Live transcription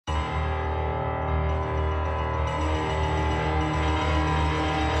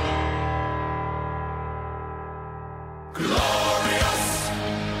Glorious.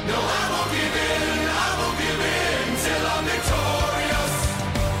 No, I won't give in. I won't give in till I'm victorious.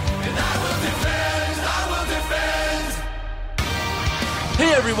 And I will defend.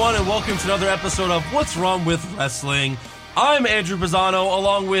 Hey everyone, and welcome to another episode of What's Wrong with Wrestling. I'm Andrew Pisano,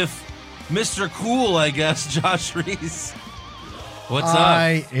 along with Mr. Cool, I guess, Josh Reese. What's up?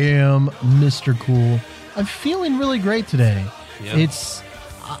 I am Mr. Cool. I'm feeling really great today. Yep.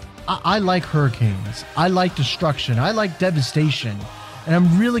 I like hurricanes. I like destruction. I like devastation. And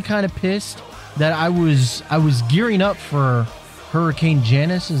I'm really kind of pissed that I was gearing up for Hurricane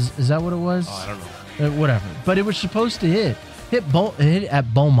Janice. Is that what it was? Oh, I don't know. Whatever. But it was supposed to hit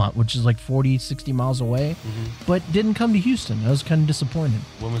at Beaumont, which is like 40, 60 miles away, but didn't come to Houston. I was kind of disappointed.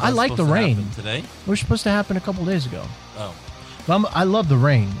 When was I that like the supposed to rain. happen? Today? It was supposed to happen a couple days ago. Oh. But I love the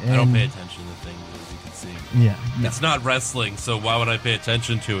rain. I don't and- pay attention to things, as you can see. Yeah. No. It's not wrestling, so why would I pay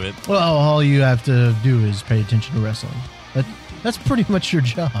attention to it? Well, all you have to do is pay attention to wrestling. That's pretty much your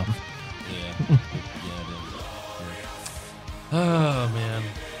job. Yeah. Yeah, it is. Yeah. Oh, man.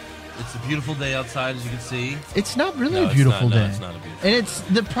 It's a beautiful day outside, as you can see. It's not really No, a it's beautiful not. No, day. it's not a beautiful And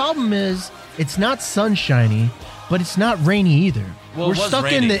the problem is it's not sunshiny, but it's not rainy either. Well, We're it was stuck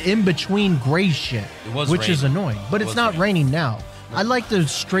raining. in the in-between gray shit, It was which is raining. annoying. But It it's was not raining. raining now. I like the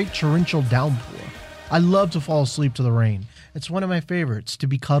straight torrential downpour. I love to fall asleep to the rain. It's one of my favorites, to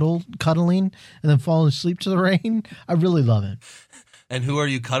be cuddling and then falling asleep to the rain. I really love it. And who are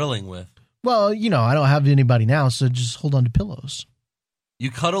you cuddling with? Well, I don't have anybody now, so just hold on to pillows. You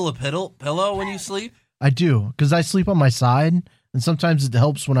cuddle a pillow when you sleep? I do, because I sleep on my side, and sometimes it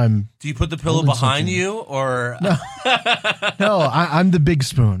helps when I'm... Do you put the pillow Holding behind something. you, or No, no, I'm the big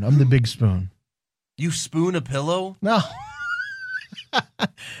spoon. I'm the big spoon. you spoon a pillow? No.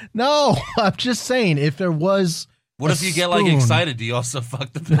 No, I'm just saying, if there was... What a if you get like spoon- excited? Do you also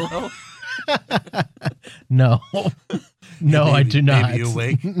fuck the pillow? No. No, Hey, I baby, do not. Baby, you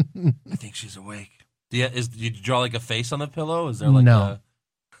awake? I think she's awake. Do you draw like a face on the pillow? Is there like No.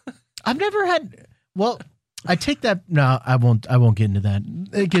 I've never had... Well, I take that... No, I won't get into that.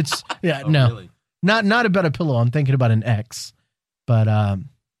 It gets... Yeah, Oh, no. really? Not about a pillow. I'm thinking about an ex. But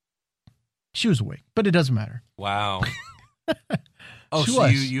she was awake. But it doesn't matter. Wow. Oh, She so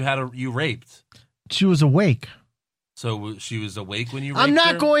was. you raped. She was awake. So she was awake when you raped I'm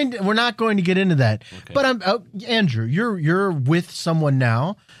not her? going to, we're not going to get into that. Okay. But Andrew, you're with someone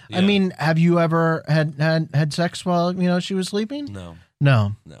now. Yeah. I mean, have you ever had sex while, she was sleeping? No.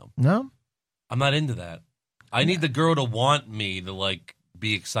 No? I'm not into that. I need the girl to want me to like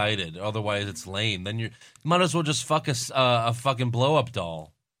be excited. Otherwise, it's lame. Then you might as well just fuck a fucking blow up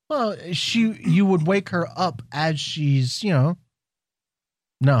doll. Well, you would wake her up as she's, No.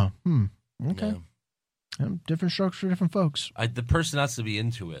 Okay. Yeah. Different strokes for different folks. The person has to be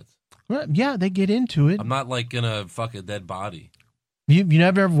into it. Well, yeah, they get into it. I'm not like gonna fuck a dead body. You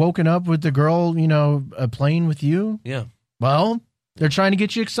never ever woken up with the girl, playing with you? Yeah. Well, they're trying to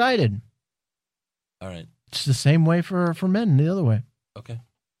get you excited. All right. It's the same way for men, the other way. Okay.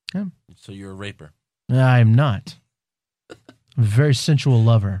 Yeah. So you're a raper. I am not. I'm a very sensual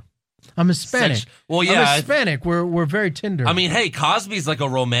lover. I'm Hispanic. Well, yeah. I'm Hispanic. We're very tender. I mean, hey, Cosby's like a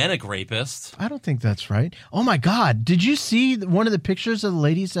romantic rapist. I don't think that's right. Oh my God! Did you see one of the pictures of the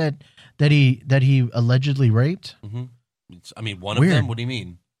ladies that he allegedly raped? Mm-hmm. I mean, one Weird. of them. What do you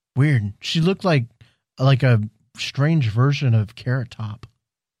mean? Weird. She looked like a strange version of Carrot Top.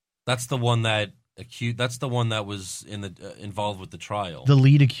 That's the one that That's the one that was involved with the trial. The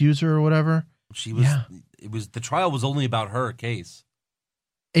lead accuser or whatever. She was. Yeah. It was the trial was only about her case.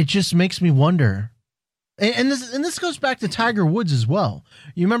 It just makes me wonder. And this goes back to Tiger Woods as well.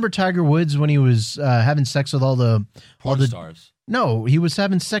 You remember Tiger Woods when he was having sex with all the Stars. No, he was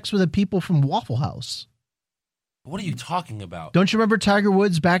having sex with the people from Waffle House. What are you talking about? Don't you remember Tiger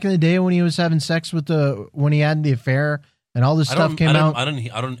Woods back in the day when he was having sex when he had the affair and all this stuff came out? I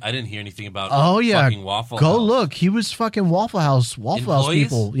didn't hear anything about. Oh yeah, fucking Waffle go House. look. He was fucking Waffle House Employees?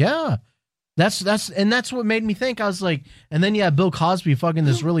 people. Yeah, that's what made me think. I was like, and then you have Bill Cosby fucking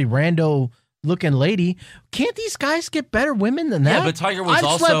this really rando looking lady. Can't these guys get better women than that? Yeah, but Tiger Woods I've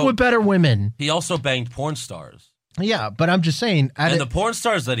also slept with better women. He also banged porn stars, Yeah, but I'm just saying, and the porn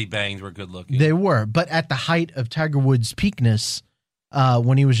stars that he banged were good looking. they were. But at the height of Tiger Woods' peakness,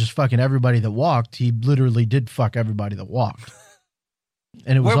 when he was just fucking everybody that walked, he literally did fuck everybody that walked.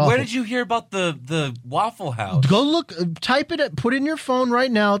 And it was where awful. did you hear about the Waffle House? Go look, type it, put it in your phone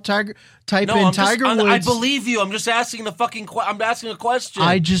right now. Type in Tiger Woods. I believe you. I'm just asking I'm asking a question.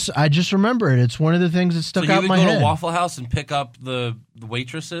 I just remember it. It's one of the things that stuck so you out would in my go head. to Waffle House and pick up the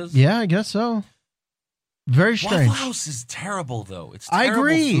waitresses? Yeah, I guess so. Very strange. Waffle House is terrible, though. It's I terrible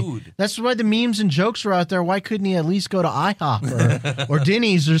agree. food. That's why the memes and jokes are out there. Why couldn't he at least go to IHOP or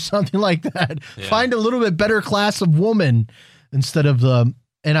Denny's or something like that? Yeah. Find a little bit better class of woman instead of the.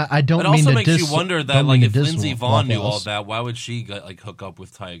 And I don't It mean also to makes diss. you wonder that, don't like, mean if to diss Lindsey Vonn Waffle knew all House. that, why would she like hook up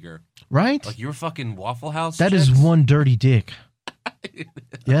with Tiger? Right? Like, you're fucking Waffle House. That is chicks? one dirty dick.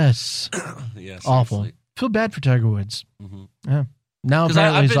 Yes. Yeah, Awful. seriously. Feel bad for Tiger Woods. Mhm. Yeah. Now 'Cause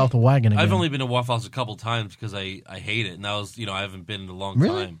apparently I've he's been- off the wagon again. I've only been to Waffle House a couple times because I hate it, and that was I haven't been in a long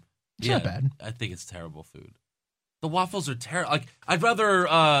Really? time. It's not bad. I think it's terrible food. The waffles are terrible. Like, I'd rather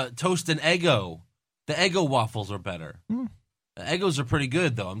toast an Eggo. The Eggo waffles are better. Mm. The Eggos are pretty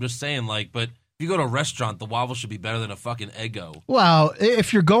good though. I'm just saying, like, but if you go to a restaurant, the waffle should be better than a fucking Eggo. Well,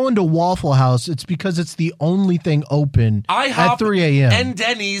 if you're going to Waffle House, it's because it's the only thing open IHOP at 3 a.m. and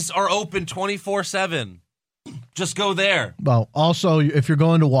Denny's are open 24/7. Just go there. Well, also, if you're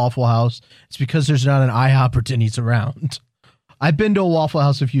going to Waffle House, it's because there's not an IHOP or Denny's around. I've been to a Waffle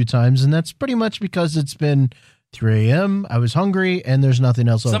House a few times, and that's pretty much because it's been 3 a.m., I was hungry, and there's nothing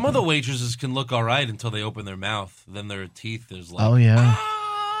else Some open. of the waitresses can look all right until they open their mouth. Then their teeth is like, Oh, yeah.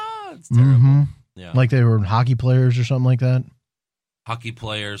 It's terrible. Mhm. Yeah. Like they were hockey players or something like that. Hockey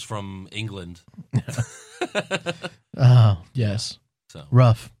players from England. Oh, yes. So,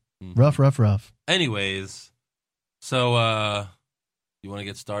 Rough. mhm. Rough. Anyways, so you want to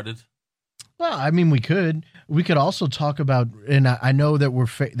get started? Well, I mean, we could. We could also talk about, and I know that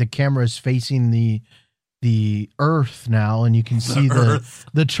the camera is facing the Earth now, and you can see Earth.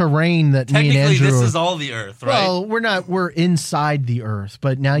 the terrain that me and Technically, Andrew. this is all the Earth, right? Well, we're inside the Earth,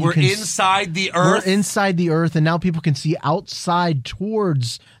 but now you We're can inside the Earth. We're inside the Earth, and now people can see outside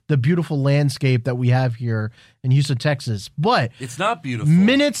towards the beautiful landscape that we have here in Houston, Texas. But It's not beautiful.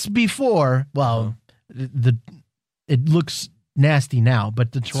 minutes before, well, it looks nasty now,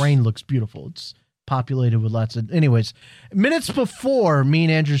 but the terrain looks beautiful. It's populated with lots of. Anyways, minutes before me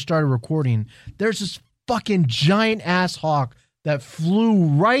and Andrew started recording, there's this fucking giant ass hawk that flew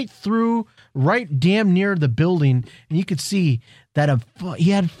right damn near the building, and you could see that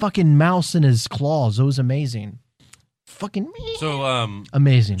he had fucking mouse in his claws. It was amazing. Fucking So,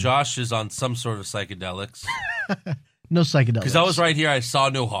 amazing. Josh is on some sort of psychedelics No psychedelics. because I was right here. I saw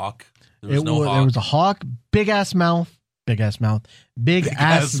no hawk. There was no hawk. There was a hawk, big ass mouth, big ass mouse, Big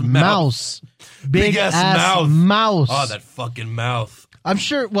ass mouse. Oh, that fucking mouth. I'm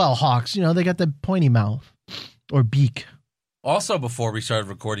sure. Well, hawks, they got the pointy mouth or beak. Also, before we started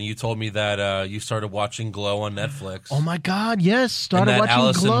recording, you told me that you started watching Glow on Netflix. Oh my God! Yes, and started that watching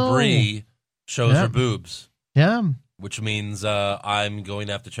Allison Glow. Brie shows Yeah. her boobs, Yeah, which means I'm going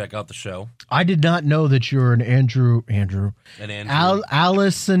to have to check out the show. I did not know that you're an Andrew, And Andrew,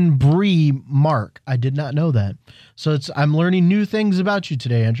 Allison Brie Mark. I did not know that. So I'm learning new things about you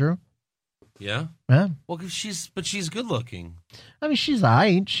today, Andrew. yeah. Yeah, Well, 'cause she's good looking. I mean she's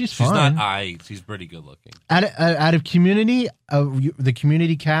aight. She's She's fine. not she's pretty good looking. Out of Community, the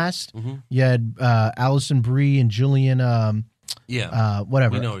Community cast, Mhm. you had Allison Brie and Julian. Yeah,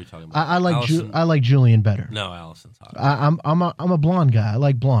 Whatever. we know what you're talking about. I like Allison, I like Julian better. No, Allison's hot. I'm a blonde guy. I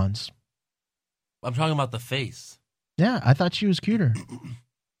like blondes. I'm talking about the face. Yeah, I thought she was cuter.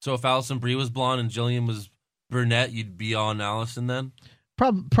 So if Allison Brie was blonde and Jillian was brunette, you'd be on Allison then?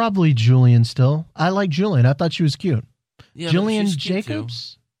 Probably Julian still. I like Julian. I thought she was cute. Yeah, but Jillian she's cute, too.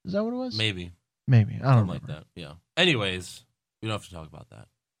 Jacobs? Is that what it was? Maybe. Maybe. I don't Something know. like that. Yeah. Anyways, we don't have to talk about that.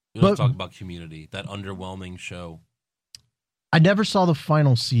 We don't have to But- talk about Community, that underwhelming show. I never saw the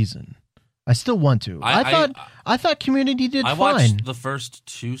final season. I still want to. I thought Community did I fine. watched the first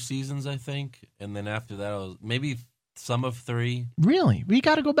 2 seasons, I think, and then after that, I was maybe some of 3. Really? We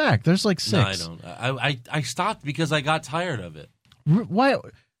got to go back. There's like 6. No, I don't. I stopped because I got tired of it. Why?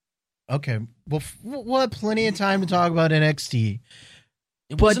 Okay. Well, we'll have plenty of time to talk about NXT.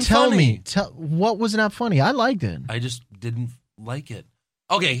 It But wasn't tell funny. me, what was not funny? I liked it. I just didn't like it.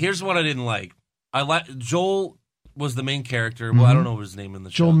 Okay, here's what I didn't like. Joel was the main character. Well, I don't know his name in the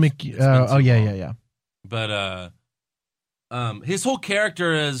Joel show. Mc. It's been too long. Yeah. But his whole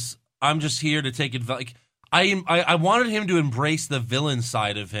character is, I'm just here to take advantage. Like, I wanted him to embrace the villain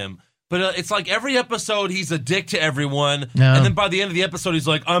side of him. But it's like every episode he's a dick to everyone, Yeah. and then by the end of the episode he's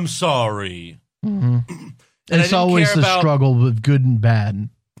like, "I'm sorry." Mm-hmm. And I It's didn't always care the about- struggle with good and bad.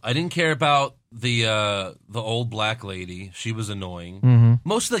 I didn't care about the old black lady. She was annoying. Mm-hmm.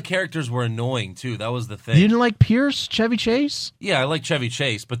 Most of the characters were annoying too. That was the thing. You didn't like Pierce, Chevy Chase? Yeah, I like Chevy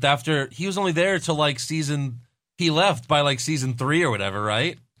Chase, but after he was only there till like he left by like season 3 or whatever,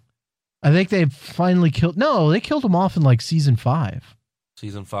 right? I think they finally killed. No, they killed him off in like season 5.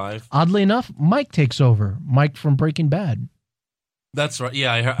 Season 5. Oddly enough, Mike takes over. Mike from Breaking Bad. That's right.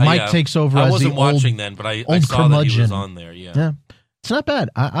 Yeah, Mike takes over I as wasn't the old- watching then, but I old saw that he was curmudgeon. on there. Yeah. Yeah, it's not bad.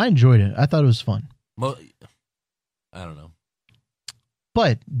 I enjoyed it. I thought it was fun. Well, I don't know.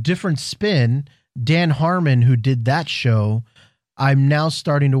 But different spin. Dan Harmon, who did that show, I'm now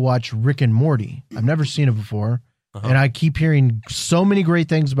starting to watch Rick and Morty. I've never seen it before. Uh-huh. And I keep hearing so many great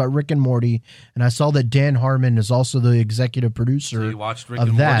things about Rick and Morty. And I saw that Dan Harmon is also the executive producer So you watched Rick of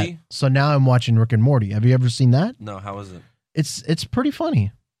and that. Morty? So now I'm watching Rick and Morty. Have you ever seen that? No, how is it? It's pretty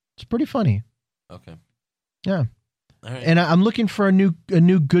funny. It's pretty funny. Okay. Yeah. All right. And I'm looking for a new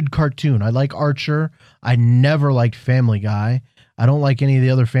good cartoon. I like Archer. I never liked Family Guy. I don't like any of the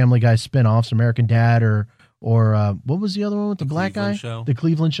other Family Guy spinoffs, American Dad or what was the other one with the black Cleveland guy? Show. The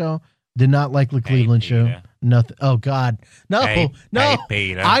Cleveland Show. Did not like the Cleveland Show. Peter. Nothing. Oh God, no, Hey, no. hey,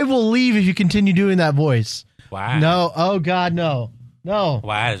 Peter. I will leave if you continue doing that voice. Why? No. Oh God, no, no.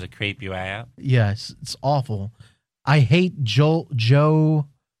 Why does it creep you out? Yes, it's awful. I hate Joe.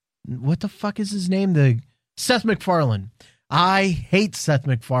 What the fuck is his name? The Seth MacFarlane. I hate Seth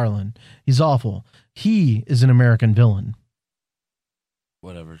MacFarlane. He's awful. He is an American villain.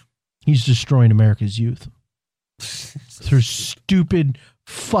 Whatever. He's destroying America's youth through stupid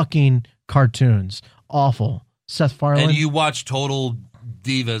fucking cartoons. Awful. Seth Farland. And you watch Total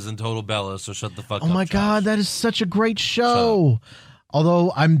Divas and Total Bella, so shut the fuck Oh up. my Josh. God, that is such a great show.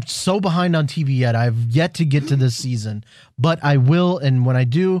 Although I'm so behind on TV yet, I've yet to get to this season. But I will, and when I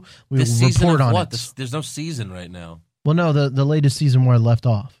do, we will This season report of on what? it. There's no season right now. Well, no, the latest season where I left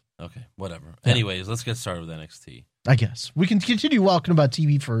off, Okay, whatever. Yeah. Anyways, let's get started with NXT. I guess. We can continue walking about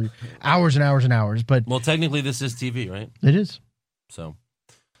TV for hours and hours and hours, but Well, technically, this is TV, right? it is. So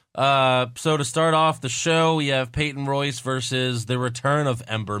to start off the show, we have Peyton Royce versus the return of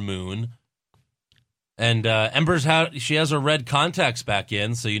Ember Moon. And she has her red contacts back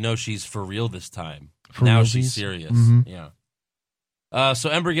in, so you know she's for real this time. For now realsies? she's serious. Mhm. Yeah. So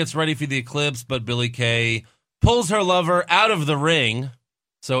Ember gets ready for the Eclipse, but Billie Kay pulls her lover out of the ring.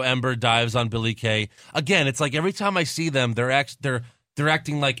 So Ember dives on Billie Kay. Again, it's like every time I see them, they're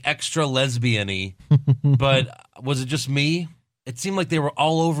acting like extra lesbian-y. But was it just me? It seemed like they were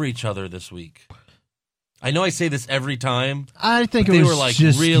all over each other this week. I know I say this every time. I think But it they was were like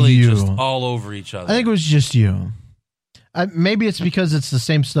just really you. just all over each other. I think it was just you. Maybe it's because it's the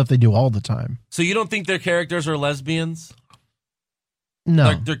same stuff they do all the time. So you don't think their characters are lesbians?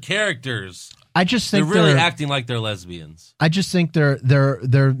 No, Their characters. I just They're think really acting like they're lesbians. I just think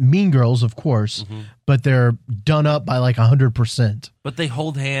they're mean girls, of course, Mm-hmm. but they're done up by like 100%. But they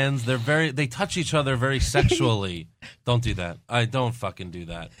hold hands. They touch each other very sexually. Don't do that. I don't fucking do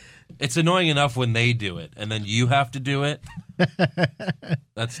that. It's annoying enough when they do it, and then you have to do it.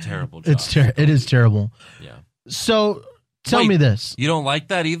 That's terrible, Josh. It is terrible. Yeah. So tell Wait, me this. You don't like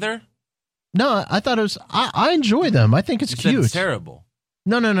that either? No, I thought it was. I enjoy them. I think it's You said cute. it's terrible.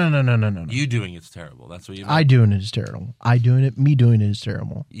 No. You doing it's terrible. That's what you meant. I doing it is terrible. I doing it. Me doing it is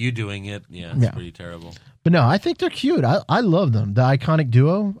terrible. You doing it, yeah, it's Yeah. pretty terrible. But no, I think they're cute. I love them. The iconic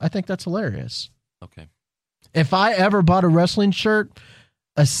duo. I think that's hilarious. Okay. If I ever bought a wrestling shirt,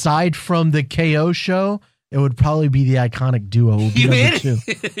 aside from the KO show, it would probably be the iconic duo. Would be You number two.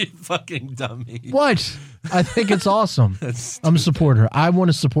 idiot. You fucking dummy. What? I think it's awesome. That's I'm a supporter. I want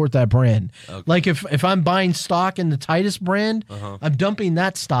to support that brand. Okay. Like if I'm buying stock in the Titus brand, Uh-huh. I'm dumping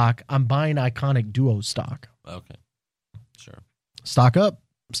that stock. I'm buying iconic duo stock. Okay. Sure. Stock up,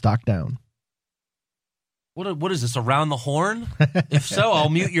 stock down. What is this, around the horn? If so, I'll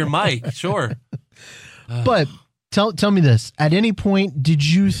mute your mic. Sure. But tell me this. At any point, did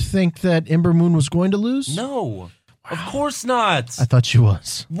you think that Ember Moon was going to lose? No. Of course not. I thought she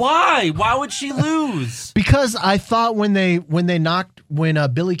was. Why? Why would she lose? Because I thought when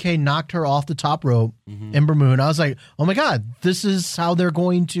Billie Kay knocked her off the top rope, Mm-hmm. Ember Moon, I was like, oh my God, this is how they're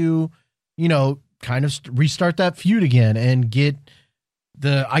going to, kind of restart that feud again and get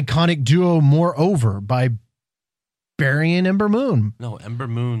the iconic duo more over by burying Ember Moon. No, Ember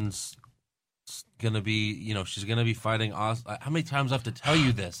Moon's gonna be, she's gonna be fighting Asuka. How many times do I have to tell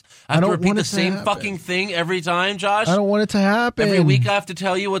you this? I have to don't repeat want the it to same happen. fucking thing every time, Josh? I don't want it to happen. Every week I have to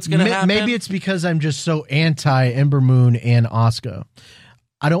tell you what's gonna happen? Maybe it's because I'm just so anti Ember Moon and Asuka.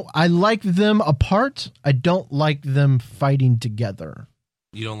 I like them apart. I don't like them fighting together.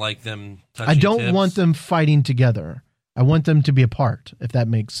 You don't like them touching I don't tips? want them fighting together. I want them to be apart, if that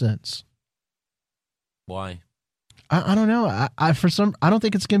makes sense. Why? I don't know. I don't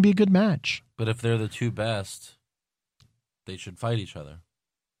think it's going to be a good match. But if they're the two best, they should fight each other.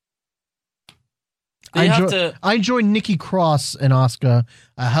 They have to. I enjoy Nikki Cross and Asuka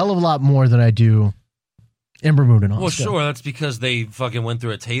a hell of a lot more than I do Ember Moon and Asuka. Well, sure, that's because they fucking went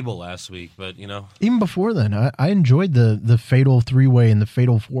through a table last week, but Even before then, I enjoyed the Fatal 3-Way and the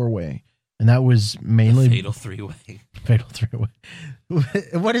Fatal 4-Way. And that was mainly... Fatal 3-Way. Fatal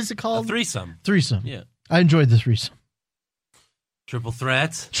 3-Way. What is it A called? threesome. Threesome. Yeah. I enjoyed the threesome. Triple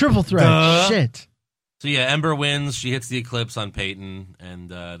threat. Triple threat. Duh. Shit. So yeah, Ember wins. She hits the Eclipse on Peyton, and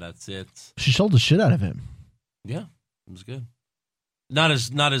that's it. She sold the shit out of him. Yeah, it was good. Not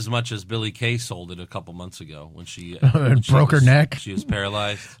as much as Billie Kay sold it a couple months ago when she broke her neck. She was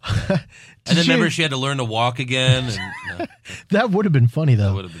paralyzed, and then remember she had to learn to walk again. And That would have been funny though.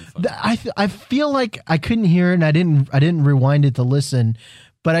 that would have been fun. I feel like I couldn't hear it, and I didn't rewind it to listen,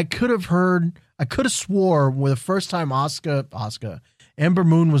 but I could have swore with the first time Asuka Ember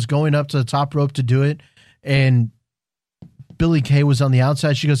Moon was going up to the top rope to do it, and Billie Kay was on the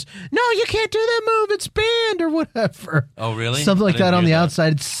outside. She goes, "No, you can't do that move. It's banned," or whatever. Oh, really? Something like I didn't that on hear the that.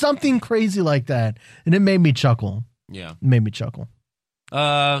 outside. It's something crazy like that, and it made me chuckle. Yeah. It made me chuckle.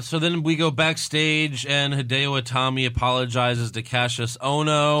 So then we go backstage, and Hideo Itami apologizes to Cassius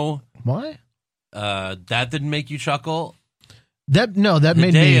Ono. Why? That didn't make you chuckle? That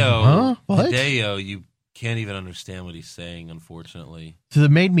made me. Huh? What? Hideo, you can't even understand what he's saying, unfortunately. So that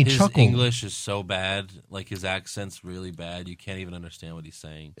made me His chuckle. English is so bad, like his accent's really bad. You can't even understand what he's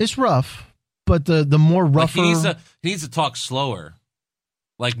saying. It's rough, but the more Like rougher. he needs to talk slower.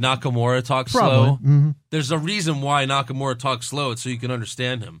 Like Nakamura talks Probably. slow. Mhm. There's a reason why Nakamura talks slow. It's so you can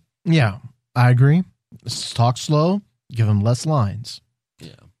understand him. Yeah, I agree. Talk slow, give him less lines.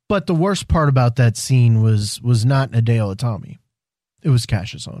 Yeah. But the worst part about that scene was not Hideo Itami. It was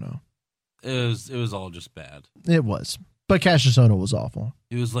Cassius Ono. It was all just bad. It was. But Cassius Ono was awful.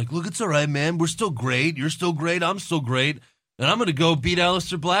 He was like, look, it's all right, man. We're still great. You're still great. I'm still great. And I'm going to go beat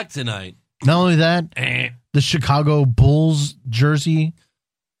Aleister Black tonight. Not only that, the Chicago Bulls jersey.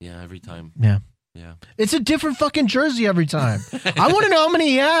 Yeah, every time. Yeah. Yeah. It's a different fucking jersey every time. I want to know how many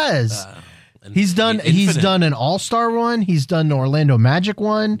he has. And He's done infinite. an All-Star one. He's done the Orlando Magic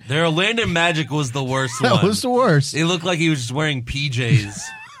one. Their Orlando Magic was the worst That one. was the worst. It looked like he was just wearing PJs.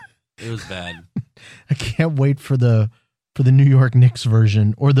 It was bad. I can't wait for the New York Knicks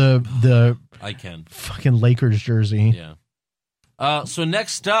version or the I can. fucking Lakers jersey. Yeah. So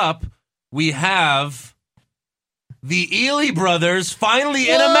next up, we have the Ely brothers finally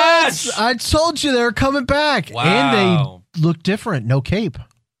in a match. I told you they were coming back. Wow. And they look different. No cape.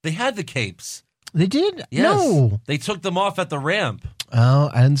 They had the capes. They did? Yes. No. They took them off at the ramp.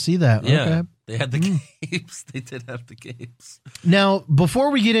 Oh, I didn't see that. Yeah. Okay. They had the capes. They did have the capes. Now, before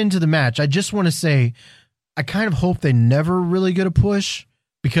we get into the match, I just want to say I kind of hope they never really get a push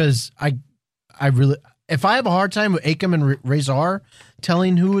because I really, if I have a hard time with Akam and Razor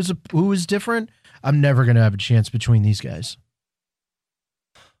telling who is different, I'm never going to have a chance between these guys.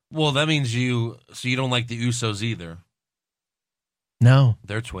 Well, that means you don't like the Usos either. No,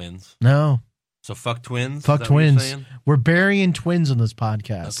 They're twins. no. So fuck twins? Fuck Is that what you're twins. saying? We're burying twins on this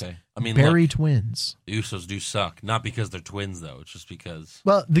podcast. Okay. I mean, Bury look, twins. the Usos do suck. Not because they're twins, though. It's just because...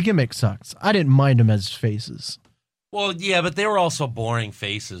 Well, the gimmick sucks. I didn't mind them as faces. Well, yeah, but they were also boring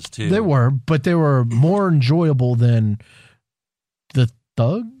faces, too. They were, but they were more enjoyable than the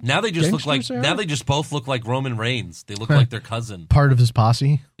Thug Now they just look like... Gangsters era? Now they just both look like Roman Reigns. They look like their cousin. part of his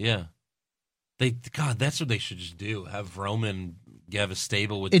posse. Yeah. God, that's what they should just do. Have Roman have a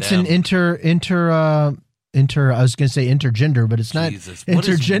stable with It's them. an I was going to say intergender, but it's not Jesus, what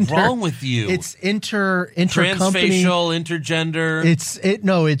is intergender. wrong with you? It's intercompany. Transfacial, intergender. It's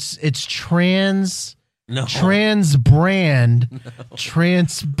no. trans brand.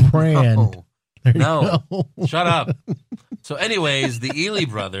 Trans brand. No. There you No. go. Shut up. So, anyways, the Ely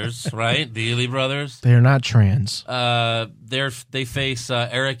brothers, right? The Ely brothers. They are not trans. They face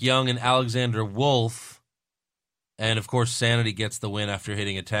Eric Young and Alexander Wolf, and of course, Sanity gets the win after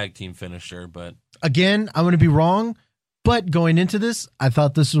hitting a tag team finisher. But Again, I'm going to be wrong, but going into this, I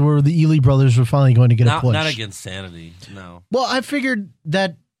thought this is where the Ely brothers were finally going to get a push. not against Sanity. No. Well, I figured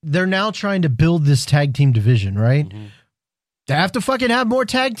that they're now trying to build this tag team division, right? Mhm. They have to fucking have more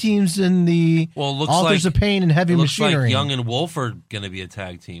tag teams in the Well, it looks Authors like of Pain and Heavy it looks Machinery. like Young and Wolf are going to be a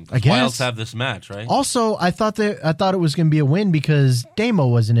tag team. I guess. Why else have this match, right? Also, I thought it was going to be a win because Damo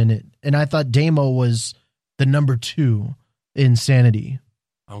wasn't in it, and I thought Damo was the number 2 in Sanity.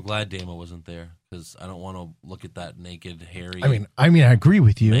 I'm glad Damo wasn't there because I don't want to look at that naked, hairy I mean, I agree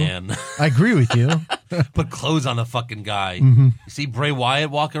with you. man. I agree with you. Put clothes on the fucking guy. hmm You see Bray Wyatt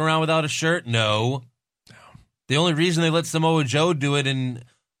walking around without a shirt? No. The only reason they let Samoa Joe do it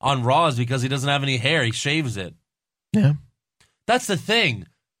on Raw is because he doesn't have any hair. He shaves it. Yeah. That's the thing.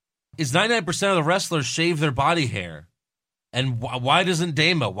 Is 99% of the wrestlers shave their body hair. And why doesn't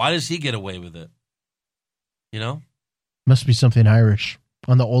Damo? Why does he get away with it? You know? Must be something Irish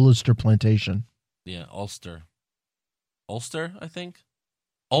on the Ulster plantation. Yeah, Ulster. Ulster, I think?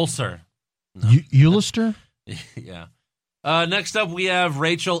 Ulcer. Ulster? Yeah. Next up, we have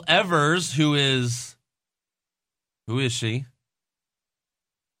Rachel Evers, who is she?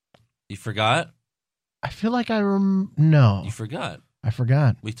 You forgot? I feel like no. You forgot. I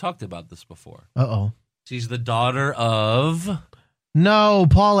forgot. We talked about this before. Uh-oh. She's the daughter of No,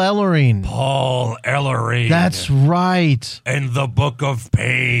 Paul Ellering. Paul Ellering. That's right. And the Book of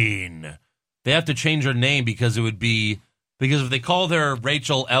Pain. They have to change her name because it would be... Because if they called her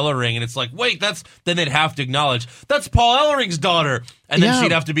Rachel Ellering and it's like, wait, then they'd have to acknowledge, that's Paul Ellering's daughter. And then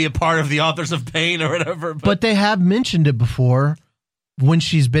she'd have to be a part of the Authors of Pain or whatever. But they have mentioned it before when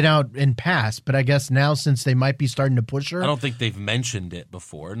she's been out in past. But I guess now since they might be starting to push her. I don't think they've mentioned it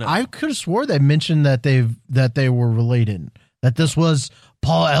before. No. I could have swore they mentioned that they were related. That this was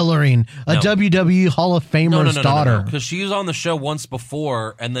Paul Ellering, a WWE Hall of Famer's daughter. Because she was on the show once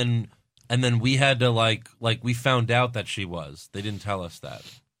before and then we had to like we found out that she was. They didn't tell us that.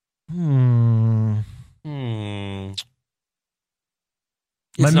 My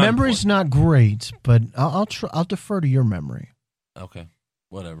memory's not great, but I'll defer to your memory. Okay,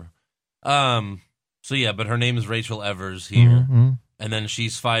 whatever. So yeah, but her name is Rachel Evers here, and then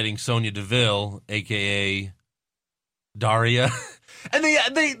she's fighting Sonya Deville, aka Daria, and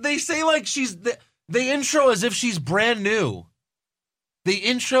they say like they intro as if she's brand new. The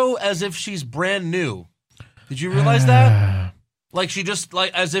intro as if she's brand new. Did you realize that? Like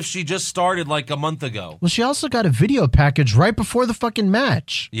as if she just started like a month ago. Well, she also got a video package right before the fucking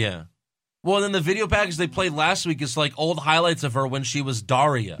match. Yeah. Well, then the video package they played last week is like old highlights of her when she was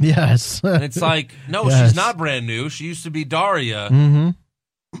Daria. Yes. And it's like, no, she's not brand new. She used to be Daria. Mm-hmm.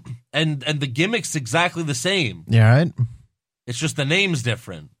 And the gimmick's exactly the same. Yeah, right. It's just the name's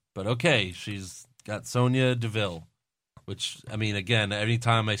different. But okay, she's got Sonya Deville. Which, I mean, again, every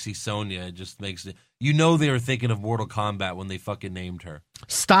time I see Sonya, it just makes it... You know they were thinking of Mortal Kombat when they fucking named her.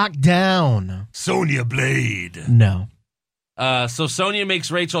 Stock down. Sonya Blade. No. So Sonya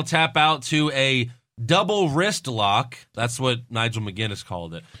makes Rachel tap out to a double wrist lock. That's what Nigel McGuinness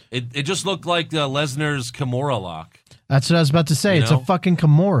called it. It just looked like Lesnar's Kimura lock. That's what I was about to say. It's a fucking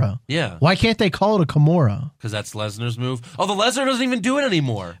Kimura. Yeah. Why can't they call it a Kimura? Because that's Lesnar's move. Oh, the Lesnar doesn't even do it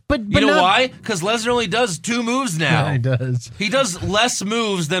anymore. But you know why? Because Lesnar only does 2 moves now. Yeah, he does. He does less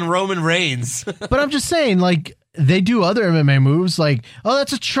moves than Roman Reigns. But I'm just saying, like, they do other MMA moves, like, oh,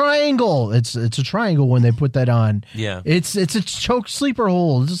 that's a triangle. It's a triangle when they put that on. Yeah. It's a choke sleeper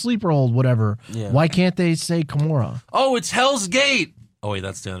hold. It's a sleeper hold, whatever. Yeah. Why can't they say Kimura? Oh, it's Hell's Gate. Oh, wait,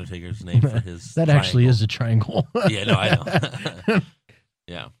 that's The Undertaker's name for his That triangle. actually is a triangle. Yeah, no, I know.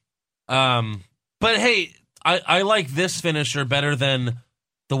 Yeah. But hey, I like this finisher better than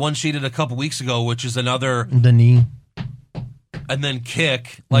the one she did a couple weeks ago, which is another... The knee. And then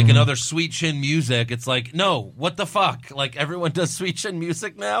kick, like another Sweet Chin Music. It's like, no, what the fuck? Like, everyone does Sweet Chin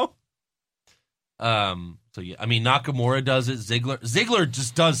Music now? So, yeah, I mean, Nakamura does it. Ziggler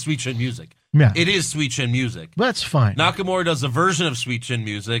just does Sweet Chin Music. Yeah. It is Sweet Chin Music. That's fine. Nakamura does a version of Sweet Chin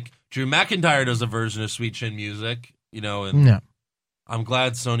Music. Drew McIntyre does a version of Sweet Chin Music. You know, and Yeah. I'm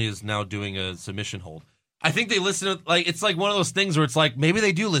glad Sony is now doing a submission hold. I think they listen to, like, it's like one of those things where it's like, maybe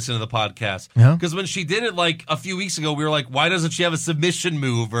they do listen to the podcast. Yeah. Because when she did it, like, a few weeks ago, we were like, why doesn't she have a submission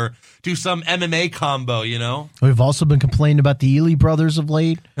move or do some MMA combo, you know? We've also been complaining about the Ely brothers of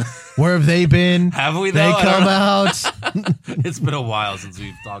late. Where have they been? Have we, though? They I don't come know. out. It's been a while since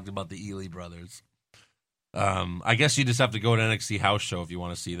we've talked about the Ely brothers. I guess you just have to go to NXT house show if you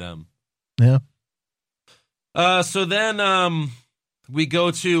want to see them. Yeah. So then we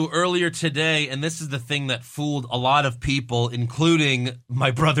go to earlier today, and this is the thing that fooled a lot of people, including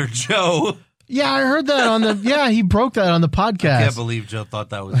my brother Joe. Yeah, I heard that on the... Yeah, he broke that on the podcast. I can't believe Joe thought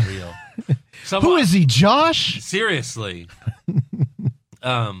that was real. Who is he, Josh? Seriously.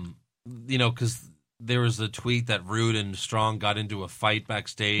 You know, because there was a tweet that Rude and Strong got into a fight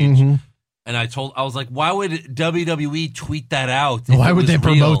backstage. Mm-hmm. And I was like, why would WWE tweet that out? Why would they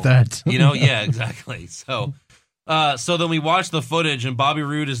promote that? You know, yeah, exactly. So then we watch the footage, and Bobby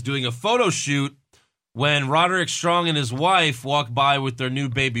Roode is doing a photo shoot when Roderick Strong and his wife walk by with their new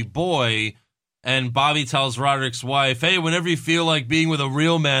baby boy, and Bobby tells Roderick's wife, hey, whenever you feel like being with a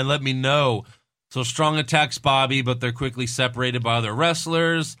real man, let me know. So Strong attacks Bobby, but they're quickly separated by other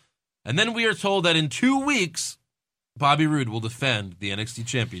wrestlers. And then we are told that in 2 weeks, Bobby Roode will defend the NXT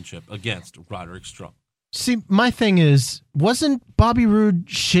Championship against Roderick Strong. See, my thing is, wasn't Bobby Roode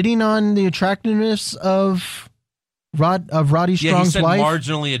shitting on the attractiveness of Roddy Strong's Yeah, he said wife?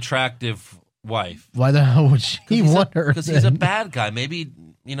 marginally attractive wife. Why the hell would he want her? Because he's a bad guy. Maybe,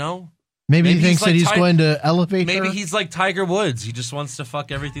 you know? Maybe he Maybe thinks he's that like he's going to elevate Maybe her. he's like Tiger Woods. He just wants to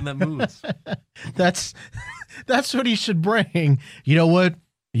fuck everything that moves. That's what he should bring. You know what?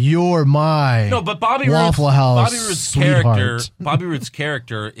 You're my No, but Waffle House sweetheart. Bobby Roode's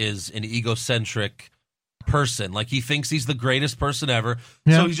character is an egocentric person. Like, he thinks he's the greatest person ever.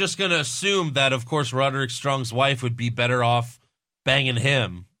 Yeah. So he's just going to assume that, of course, Roderick Strong's wife would be better off banging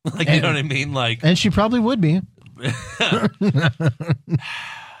him. Like, you know what I mean? Like, And she probably would be. yeah.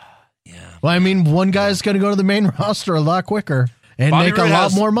 Well, I mean, one guy's going to go to the main roster a lot quicker and make a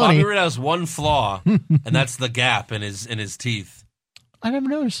lot more money. Bobby Roode has one flaw, and that's the gap in his teeth. I never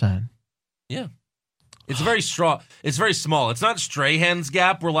noticed that. Yeah. It's very strong. It's very small. It's not Strahan's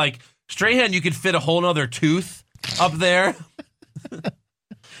gap where, like, Strahan, you could fit a whole nother tooth up there.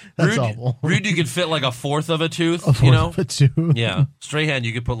 That's awful. Rude, you could fit like a fourth of a tooth, A fourth you know? of a tooth. Yeah. Strahan,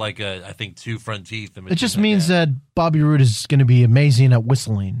 you could put like I think 2 front teeth. It just means that Bobby Roode is going to be amazing at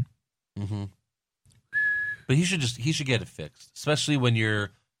whistling. Mm-hmm. But he should get it fixed, especially when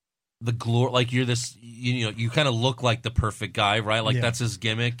you're the glory, like you're this, you know, you kind of look like the perfect guy, right? Like Yeah. that's his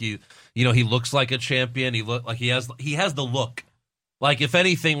gimmick. You know, he looks like a champion. He look like he has the look. Like, if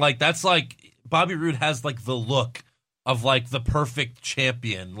anything, like that's like Bobby Roode has like the look of like the perfect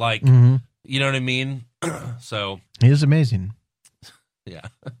champion. Like, you know what I mean? So He is amazing. yeah.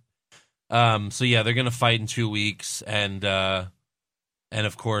 So yeah, they're gonna fight in 2 weeks, and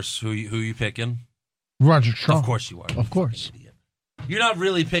of course, who you picking? Roger Strong. Of course you are. Of course. Fucking idiot. You're not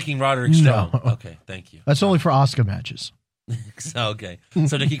really picking Roderick Strong. No. Okay, thank you. That's only for Oscar matches. Okay.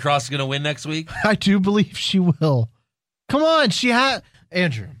 So Nikki Cross is gonna win next week? I do believe she will. Come on, she had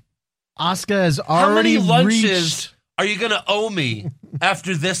Andrew. Oscar has How already many lunches reached are you gonna owe me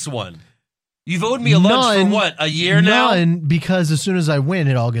after this one? You've owed me a lunch None. for what, a year now? none, because as soon as I win,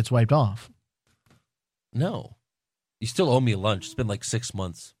 it all gets wiped off. No. You still owe me a lunch. It's been like 6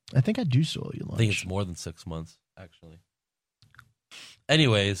 months. I think I do still owe you lunch. I think it's more than 6 months, actually.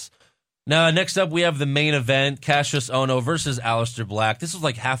 Anyways, now next up we have the main event, Cassius Ono versus Aleister Black. This was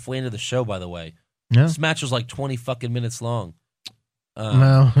like halfway into the show, by the way. Yeah. This match was like 20 fucking minutes long.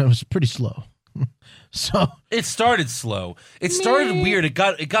 Well, it was pretty slow. So It started slow. It started weird. It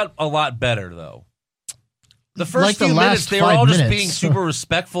got a lot better though. The first Like the few minutes, last they were 5 all just minutes. being super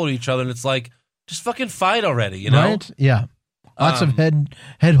respectful to each other, and it's like, just fucking fight already, you know? right? Yeah. Lots of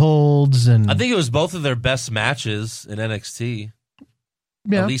head holds and I think it was both of their best matches in NXT.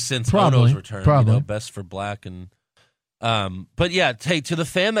 yeah, At least since probably, Ono's return. probably. You know, best for Black. And but yeah, hey, to the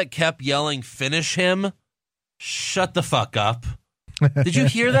fan that kept yelling, finish him, shut the fuck up. Did you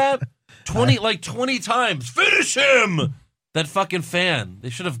hear that? 20 times. Finish him! That fucking fan. They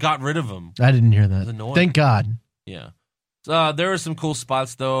should have got rid of him. I didn't hear It was that. annoying. Thank God. Yeah. So, there were some cool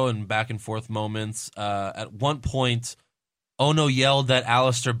spots, though, and back and forth moments. At one point, Ono yelled at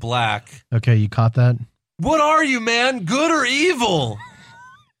Aleister Black, Okay, you caught that? "What are you, man? Good or evil?"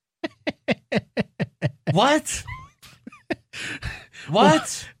 What?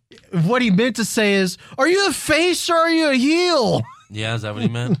 What? What he meant to say is, are you a face or are you a heel? Yeah, is that what he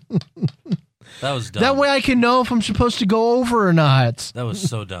meant? That was dumb. That way I can know if I'm supposed to go over or not. That was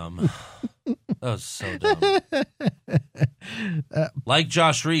so dumb. That was so dumb. Like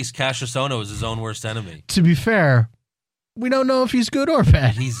Josh Reese, Cassius Ono is his own worst enemy. To be fair, we don't know if he's good or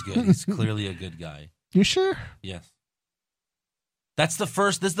bad. He's good. He's clearly a good guy. You sure? Yes. That's the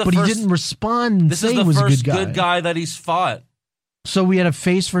first. This is the But first. he didn't respond and This say is he the was first a good guy. that he's fought. So we had a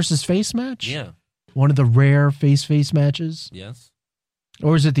face versus face match? Yeah. One of the rare face matches? Yes.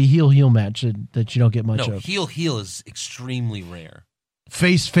 Or is it the heel match that you don't get much No, of? heel is extremely rare.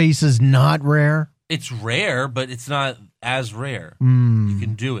 Face is not rare? It's rare, but it's not as rare. Hmm. You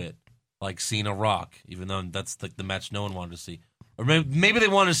can do it, like Cena Rock, even though that's the match no one wanted to see. Or maybe they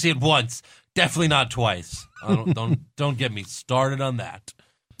wanted to see it once. Definitely not twice. Don't get me started on that.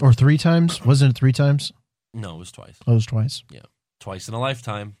 Or 3 times? Wasn't it 3 times? No, it was twice. Oh, it was twice. Yeah, twice in a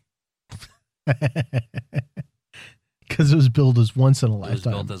lifetime. Because it was billed as once in a It was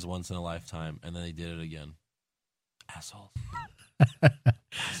lifetime. built as once in a lifetime, and then they did it again. Assholes.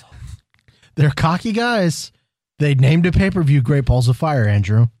 Assholes. They're cocky guys. They named a pay-per-view Great Balls of Fire,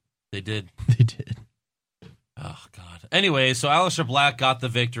 Andrew. They did. They did. Oh God. Anyway, so Aleister Black got the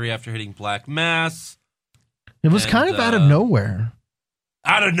victory after hitting Black Mass It was And, kind of out of nowhere.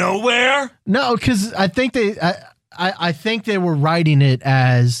 out of nowhere. No, because I think I think they were writing it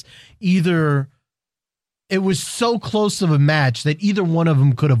as either it was so close of a match that either one of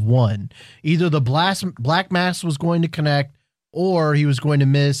them could have won. Either the Black Mass was going to connect, or he was going to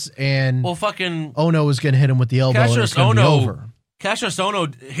miss, and Well, fucking Ono was going to hit him with the elbow. And it's Cassius going to be Ono. over. Cassius Ono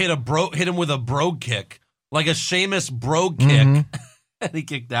hit him with a brogue kick, like a Sheamus brogue Mhm. kick, and he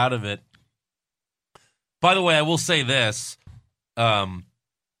kicked out of it. By the way, I will say this.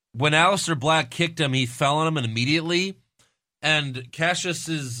 When Aleister Black kicked him, he fell on him and immediately, and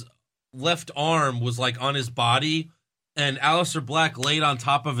Cassius's left arm was like on his body, and Aleister Black laid on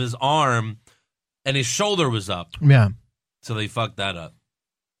top of his arm, and his shoulder was up. Yeah. So they fucked that up.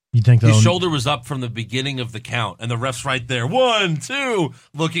 You think His shoulder was up from the beginning of the count, and the ref's right there. 1, 2,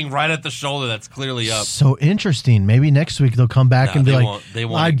 looking right at the shoulder that's clearly up. So interesting. Maybe next week they'll come back and be like, they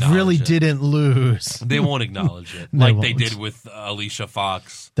won't I really acknowledge it. didn't lose. They won't acknowledge it They like they won't. did with Alicia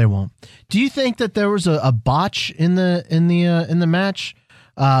Fox. They won't. Do you think that there was a botch in the match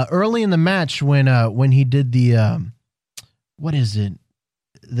early in the match when he did the what is it,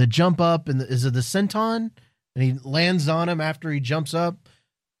 the jump up, and is it the senton, and he lands on him after he jumps up?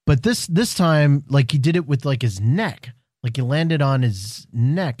 But this time, like, he did it with like his neck, like he landed on his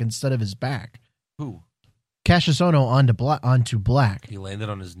neck instead of his back. Who? Cassius Ohno onto Black. He landed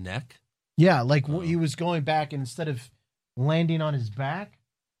on his neck? Yeah, like he was going back, and instead of landing on his back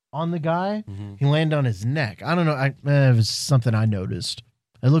on the guy, he landed on his neck. I don't know. It was something I noticed.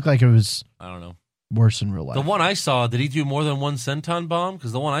 It looked like it was, I don't know, worse in real life. The one I saw, did he do more than one senton bomb?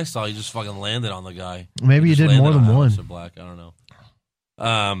 Because the one I saw, he just fucking landed on the guy. Maybe he just did more landed than on one. Aleister Black. I don't know.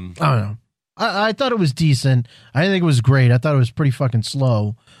 I don't know. I thought it was decent. I didn't think it was great. I thought it was pretty fucking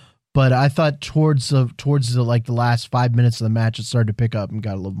slow. But I thought towards the like the last 5 minutes of the match, it started to pick up and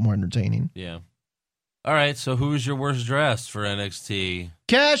got a little more entertaining. Yeah. All right. So who's your worst dressed for NXT?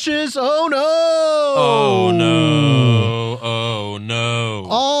 Cassius Ohno. Oh no! Oh no!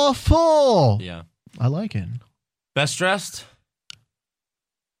 Awful. Yeah. I like it. Best dressed?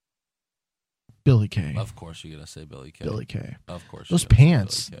 Billy Kay. Of course you're gonna say Billy Kay. Billy Kay. Of course. Those you're gonna say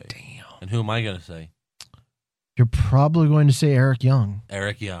pants. Billy Kay. Damn. And who am I gonna say? You're probably going to say Eric Young.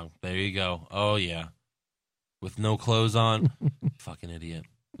 Eric Young. There you go. Oh yeah. With no clothes on. Fucking idiot.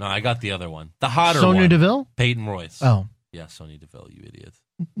 No, I got the other one. The hotter Sonya one. Deville? Peyton Royce. Oh. Yeah, Sonya Deville, you idiot.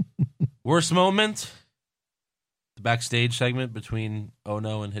 Worst moment? The backstage segment between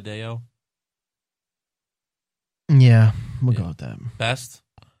Ono and Hideo. Yeah, we'll Yeah. go with that. Best?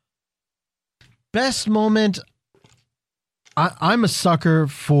 Best moment. I'm a sucker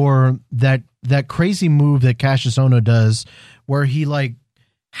for that crazy move that Cassius Ohno does, where he like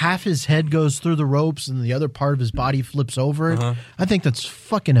half his head goes through the ropes and the other part of his body flips over it. Uh-huh. I think that's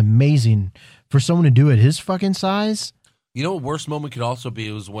fucking amazing for someone to do it his fucking size. You know what worst moment could also be?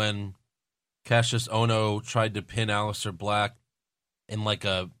 It was when Cassius Ohno tried to pin Aleister Black in like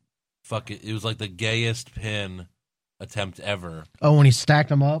a it was like the gayest pin attempt ever. Oh, when he stacked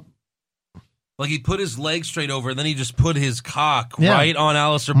them up? Like he put his leg straight over and then he just put his cock Yeah. right on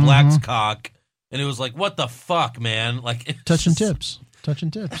Aleister Black's cock. And it was like, what the fuck, man? Like it's Touching just-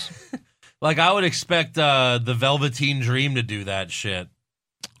 tips. Like I would expect the Velveteen Dream to do that shit.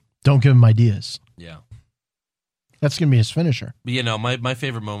 Don't give him ideas. Yeah. That's going to be his finisher. But you know, my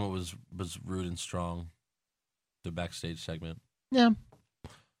favorite moment was Rude and Strong, the backstage segment. Yeah.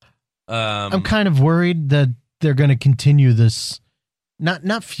 I'm kind of worried that they're going to continue this,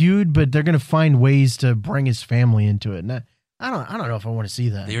 not feud, but they're going to find ways to bring his family into it. And I don't know if I want to see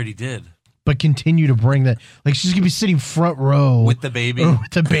that. They already did. But continue to bring that. Like she's going to be sitting front row. With the baby. Or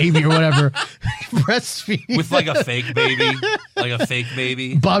with the baby or whatever. Breastfeed. With like a fake baby. Like a fake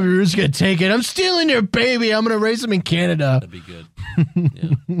baby. Bobby Roode's going to take it. I'm stealing your baby. I'm going to raise him in Canada. That'd be good.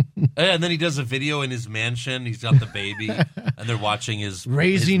 Yeah. And then he does a video in his mansion. He's got the baby. And they're watching his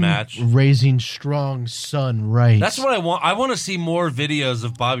match. Raising strong son right. That's what I want. I want to see more videos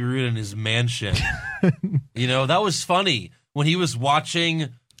of Bobby Roode in his mansion. You know, that was funny. When he was watching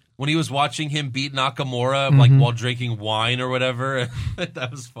him beat Nakamura, like while drinking wine or whatever, that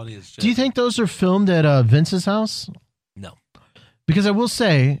was funny as shit. Do you think those are filmed at Vince's house? No. Because I will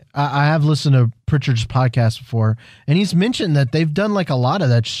say, I have listened to Pritchard's podcast before, and he's mentioned that they've done like a lot of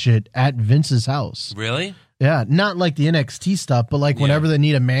that shit at Vince's house. Really? Yeah, not like the NXT stuff, but like whenever they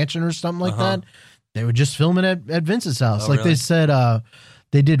need a mansion or something like that, they would just film it at Vince's house. Oh, like really? they said,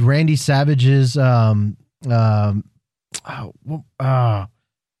 they did Randy Savage's Jesus.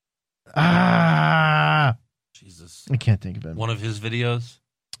 I can't think of it. One of his videos?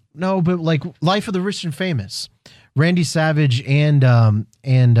 No, but like Life of the Rich and Famous, Randy Savage and the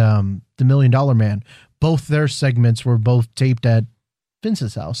 $1 Million Man, both their segments were both taped at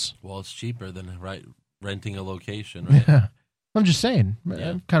Vince's house. Well, it's cheaper than renting a location, right? Yeah, I'm just saying.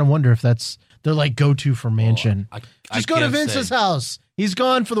 Yeah. I kind of wonder if that's their like go-to for mansion. I Just go to can't Vince's say. house. He's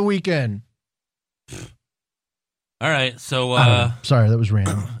gone for the weekend. All right, so I don't know. Sorry, that was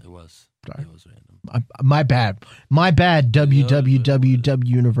random. it was. Sorry. It was random. My bad. WWW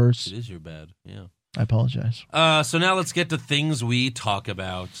Universe. It is your bad. Yeah. I apologize. So now let's get to things we talk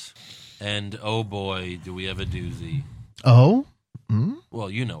about. And oh boy, do we have a doozy. Oh? Well,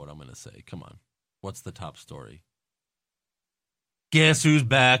 you know what I'm going to say. Come on. What's the top story? Guess who's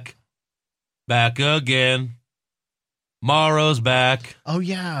back? Back again. Morrow's back. Oh,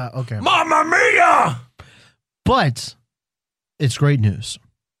 yeah. Okay. Mamma mia! But it's great news.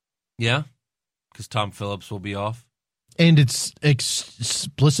 Yeah? Because Tom Phillips will be off? And it's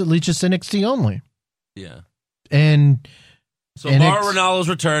explicitly just NXT only. Yeah. And So Mauro Ranallo's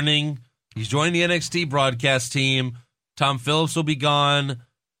returning. He's joining the NXT broadcast team. Tom Phillips will be gone.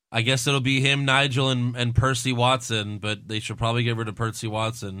 I guess it'll be him, Nigel, and Percy Watson, but they should probably get rid of Percy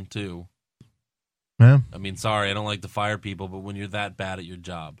Watson, too. Yeah. I mean, sorry, I don't like to fire people, but when you're that bad at your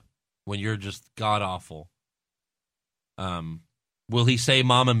job, when you're just god-awful, will he say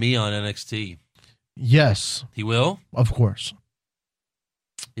Mamma Mia on NXT? Yes. He will? Of course.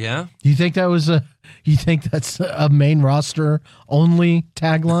 Yeah? You think that's a main roster only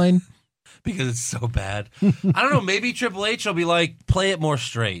tagline? Because it's so bad. I don't know, maybe Triple H will be like, play it more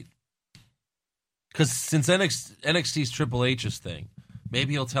straight. Because since NXT's Triple H's thing,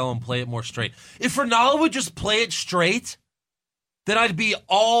 maybe he'll tell him play it more straight. If Ranallo would just play it straight, then I'd be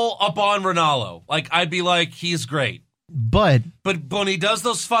all up on Ranallo. Like, I'd be like, he's great. But when he does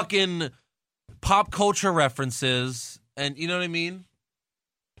those fucking pop culture references, and you know what I mean?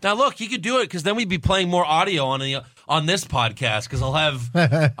 Now look, he could do it because then we'd be playing more audio on this podcast because I'll have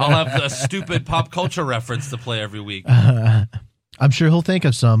a stupid pop culture reference to play every week. I'm sure he'll think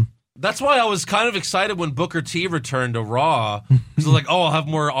of some. That's why I was kind of excited when Booker T returned to Raw. Because I was like, oh, I'll have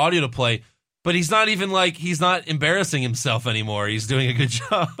more audio to play. But he's not embarrassing himself anymore. He's doing a good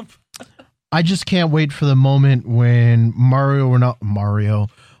job. I just can't wait for the moment when Mauro Ranallo.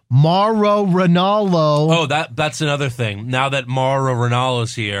 Oh, that's another thing. Now that Mauro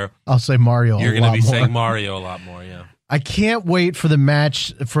Ranallo's here, I'll say Mario. You're going to be saying Mario a lot more, yeah. I can't wait for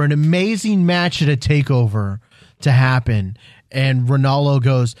for an amazing match at a takeover to happen. And Ranallo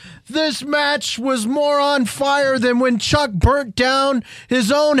goes, this match was more on fire than when Chuck burnt down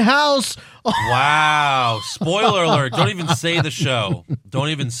his own house. Wow. Spoiler alert. Don't even say the show. Don't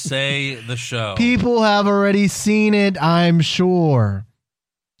even say the show. People have already seen it, I'm sure.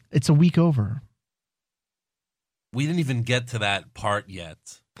 It's a week over. We didn't even get to that part yet.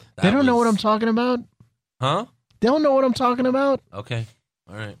 They don't know what I'm talking about? Huh? They don't know what I'm talking about? Okay.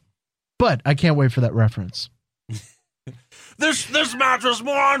 All right. But I can't wait for that reference. This match was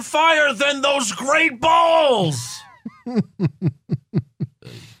more on fire than those great balls.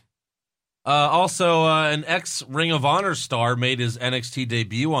 Also, an ex-Ring of Honor star made his NXT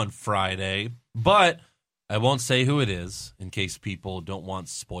debut on Friday, but I won't say who it is in case people don't want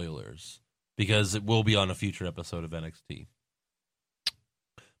spoilers, because it will be on a future episode of NXT.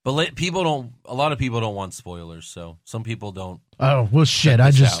 But a lot of people don't want spoilers, so some people don't. Oh, well, shit.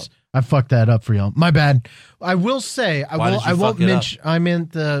 I fucked that up for y'all. My bad. I will say, I won't mention, I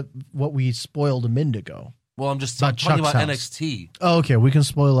meant what we spoiled a minute ago. Well, I'm just talking about house. NXT. Oh, okay. We can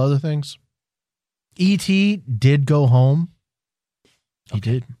spoil other things. E.T. did go home. He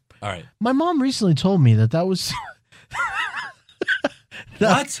did. All right. My mom recently told me that was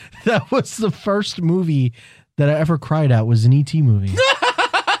what? That was the first movie that I ever cried at was an E.T. movie.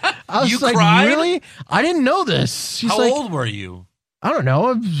 I was like, cried? Really? I didn't know this. She's How old were you? I don't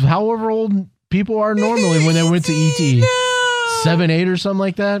know. However old people are normally when they went to E.T. 7, 8 or something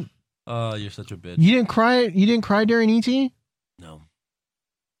like that. Oh, you're such a bitch. You didn't cry. You didn't cry during E.T.? No.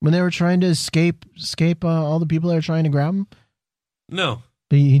 When they were trying to escape all the people that were trying to grab him? No.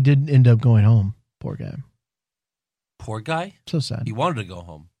 But he did end up going home. Poor guy. Poor guy? So sad. He wanted to go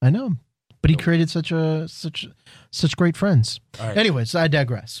home. I know. But he created such great friends. All right. Anyways, I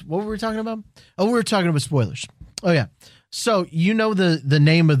digress. What were we talking about? Oh, we were talking about spoilers. Oh yeah. So you know the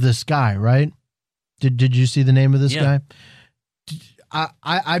name of this guy, right? Did you see the name of this guy?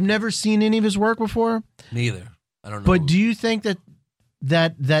 I've never seen any of his work before. Neither. I don't know. But do you think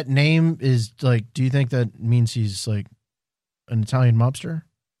that name is like? Do you think that means he's like an Italian mobster?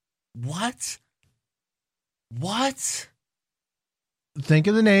 What? Think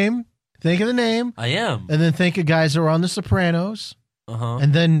of the name. I am. And then think of guys that were on The Sopranos. Uh-huh.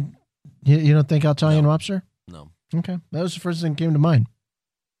 And then you don't think Italian mobster? No. Okay. That was the first thing that came to mind.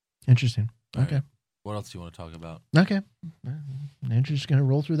 Interesting. All okay. Right. What else do you want to talk about? Okay. Andrew's just going to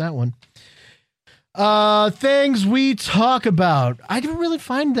roll through that one. Things we talk about. I didn't really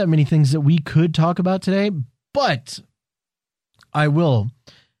find that many things that we could talk about today, but I will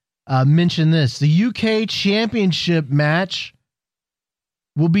mention this. The UK Championship match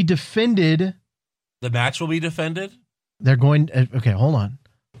will be defended. The match will be defended? They're going. Okay, hold on.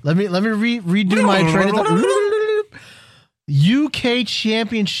 Let me redo my train of thought. UK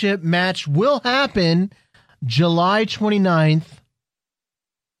Championship match will happen July 29th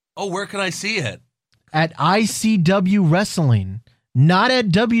Oh, where can I see it? at ICW Wrestling, not at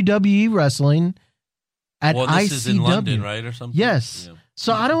WWE Wrestling. At Well, this ICW. is in London, right, or something? Yes. Yeah.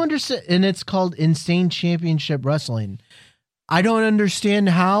 So I don't understand, and it's called Insane Championship Wrestling. I don't understand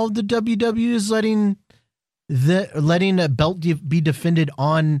how the WWE is letting a belt be defended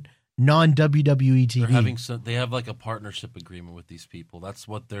on non-WWE TV. They're having they have like a partnership agreement with these people. That's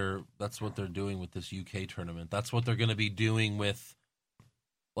what they're doing with this UK tournament. That's what they're going to be doing with,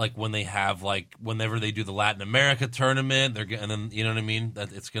 like, when they have, like, whenever they do the Latin America tournament, and then, you know what I mean?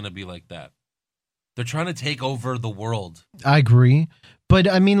 That it's going to be like that. They're trying to take over the world. I agree,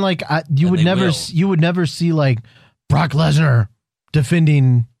 but I mean, like, you would never see like Brock Lesnar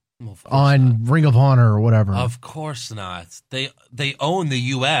defending Well, of course on Ring of Honor or whatever. Of course not. They own the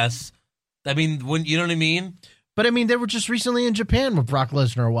U.S. I mean, when you know what I mean? But I mean, they were just recently in Japan with Brock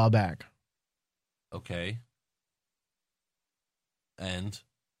Lesnar a while back. Okay. And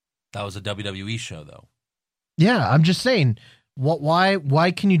that was a WWE show, though. Yeah, I'm just saying.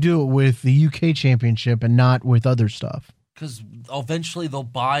 Why can you do it with the UK Championship and not with other stuff? Because eventually they'll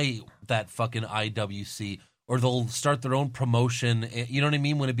buy that fucking IWC, or they'll start their own promotion. You know what I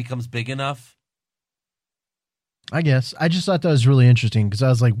mean? When it becomes big enough. I guess. I just thought that was really interesting because I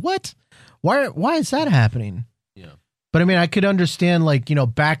was like, what? Why is that happening? Yeah. But I mean, I could understand, like, you know,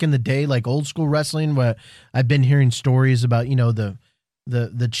 back in the day, like old school wrestling, where I've been hearing stories about, you know, the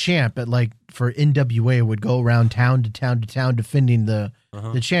champ at, like, for NWA would go around town to town to town defending the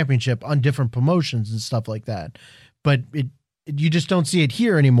championship on different promotions and stuff like that. But you just don't see it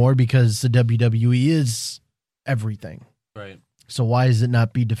here anymore because the WWE is everything. Right. So why is it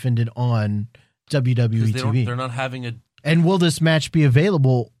not be defended on WWE TV? They're not having a. And will this match be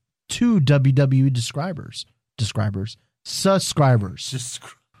available to WWE subscribers?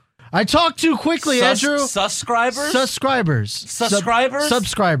 I talked too quickly, Andrew. Subscribers?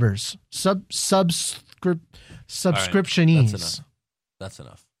 Subscriptionees. That's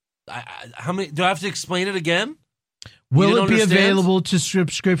enough. How many? Do I have to explain it again? Will it be available to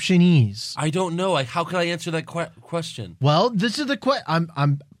subscriptionees? I don't know. How can I answer that question? Well, this is the question.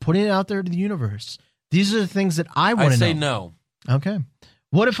 I'm putting it out there to the universe. These are the things that I want to know. I say no. Okay.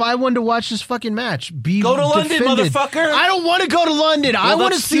 What if I wanted to watch this fucking match? Go to London, motherfucker! I don't want to go to London. I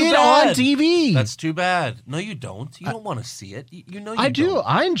want to see it on TV. That's too bad. No, you don't. You don't want to see it. You know you I do. Don't.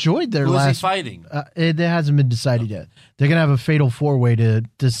 I enjoyed their Who last. Is he fighting? It hasn't been decided yet. They're gonna have a fatal 4-way to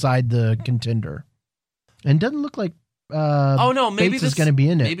decide the contender, and it doesn't look like. Oh no, maybe Bates is going to be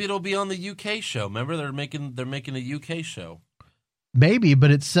in it. Maybe it'll be on the UK show. Remember, they're making a UK show. Maybe, but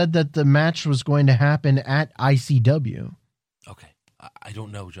it said that the match was going to happen at ICW. Okay. I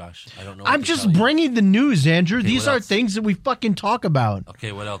don't know, Josh. I don't know. I'm just bringing the news, Andrew. Okay, these are things that we fucking talk about.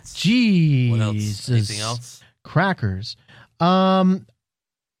 Okay, what else? Jeez. What else? Anything else? Crackers.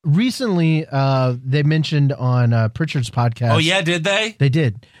 Recently, they mentioned on Pritchard's podcast. Oh, yeah, did they? They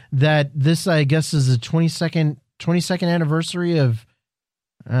did. That this, I guess, is the 22nd anniversary of...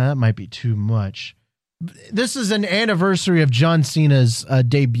 that might be too much. This is an anniversary of John Cena's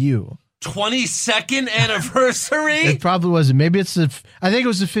debut. 22nd anniversary? It probably wasn't. Maybe it's I think it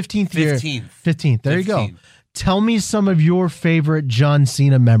was the 15th year. 15th. There you go. Tell me some of your favorite John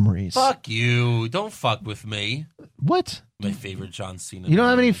Cena memories. Fuck you. Don't fuck with me. What? My favorite John Cena. You don't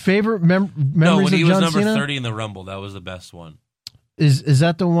have any favorite memories of John Cena? No, when he was number 30 in the Rumble, that was the best one. Is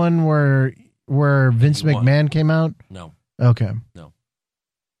that the one where Vince McMahon came out? No. Okay. No.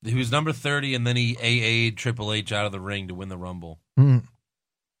 He was number 30, and then he AA'd Triple H out of the ring to win the Rumble. Mm.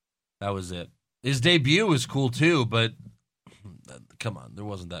 That was it. His debut was cool too, but come on, there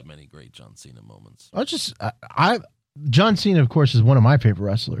wasn't that many great John Cena moments. John Cena, of course, is one of my favorite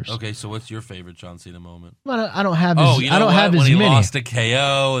wrestlers. Okay, so what's your favorite John Cena moment? I don't have. When he many. Lost to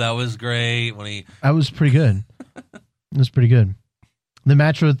KO, that was great. That was pretty good. It was pretty good. The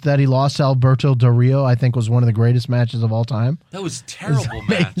match that he lost to Alberto Del Rio, I think, was one of the greatest matches of all time. That was a terrible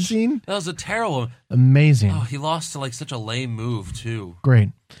match. Amazing. That was a terrible. Amazing. Oh, he lost to like such a lame move too. Great.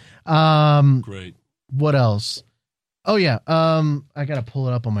 Great. What else? Oh yeah. I gotta pull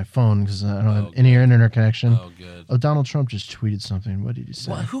it up on my phone because I don't have any internet connection. Oh, good. Oh, Donald Trump just tweeted something. What did he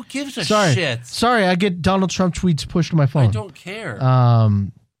say? What? Who gives a shit? Sorry, I get Donald Trump tweets pushed to my phone. I don't care. Oh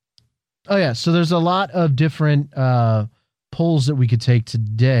yeah. So there's a lot of different polls that we could take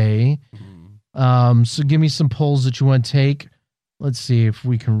today. So give me some polls that you want to take. Let's see if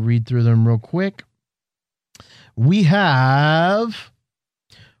we can read through them real quick. We have...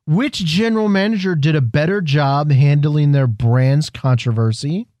 Which general manager did a better job handling their brand's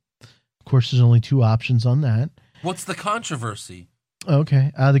controversy? Of course, there's only two options on that. What's the controversy?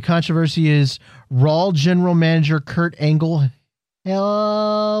 Okay. The controversy is Raw general manager Kurt Angle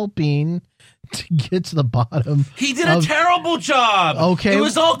helping to get to the bottom. He did a terrible job. Okay. It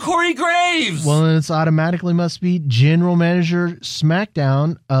was all Corey Graves. Well, then it's automatically must be general manager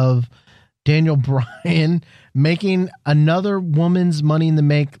SmackDown of Daniel Bryan making another woman's Money in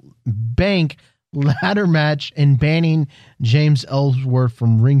the Bank ladder match and banning James Ellsworth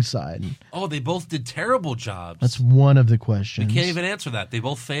from ringside. Oh, they both did terrible jobs. That's one of the We questions. can't even answer that. They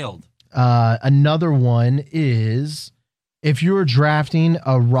both failed. Another one is, if you were drafting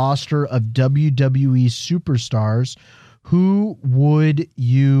a roster of WWE superstars, who would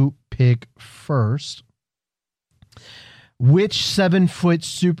you pick first? Which 7-foot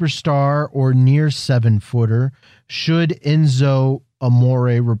superstar or near 7-footer should Enzo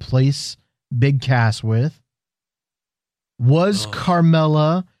Amore replace Big Cass with? Was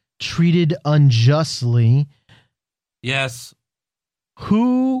Carmella treated unjustly? Yes.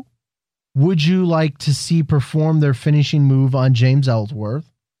 Who would you like to see perform their finishing move on James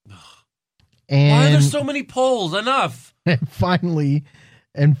Ellsworth? And Why are there so many polls? Enough. And finally,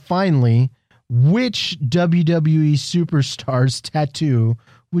 which WWE superstar's tattoo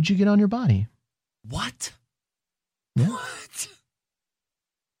would you get on your body? What? Yeah. What?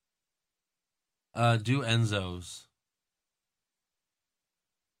 Do Enzo's.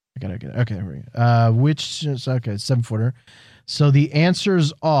 I gotta get it. Okay, there we go. Which is okay, 7-footer. So the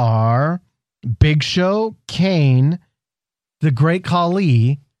answers are Big Show, Kane, the Great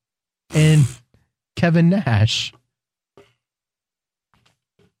Khali, and Kevin Nash.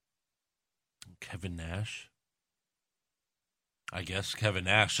 Kevin Nash? I guess Kevin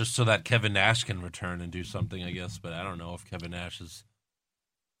Nash, just so that Kevin Nash can return and do something, I guess. But I don't know if Kevin Nash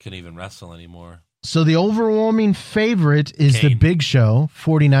can even wrestle anymore. So the overwhelming favorite is the Kane. Big Show,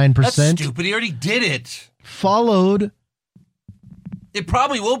 49%. That's stupid. He already did it. Followed, It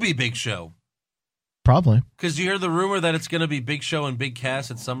probably will be Big Show. probably. Because you hear the rumor that it's going to be Big Show and Big Cass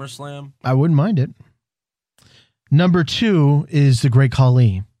at SummerSlam? I wouldn't mind it. Number 2 is the Great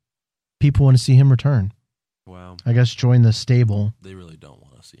Khali. People want to see him return. Wow. I guess join the stable. They really don't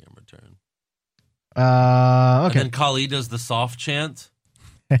want to see him return. Okay. And then Khali does the soft chant.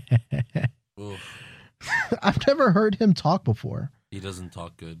 Oof. I've never heard him talk before. He doesn't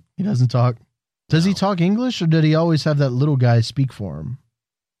talk good. He doesn't talk. Does he No. talk English, or did he always have that little guy speak for him?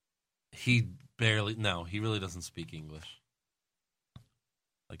 He really doesn't speak English.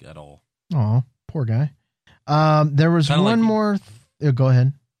 Like, at all. Oh, poor guy. There was Kinda one like you. more. Go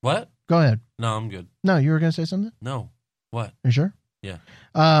ahead. What? Go ahead. No, I'm good. No, you were going to say something? No. What? Are you sure? Yeah.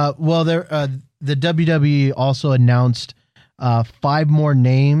 Well, the WWE also announced 5 more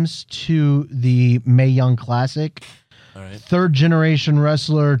names to the Mae Young Classic. All right. 3rd generation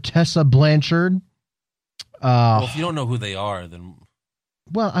wrestler Tessa Blanchard. Well, if you don't know who they are, then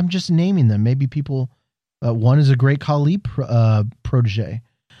Well, I'm just naming them. Maybe people. One is a Great Khali protege.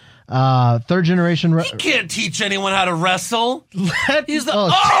 3rd generation. he can't teach anyone how to wrestle. He's the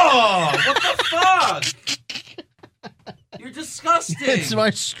Oh, what the fuck? You're disgusting. it's my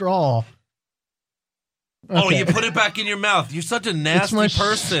straw. Oh, Okay. you put it back in your mouth. You're such a It's nasty my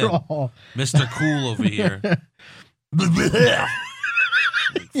person, straw. Mr. Cool over here.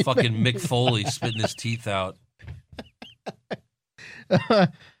 Fucking Mick Foley spitting his teeth out.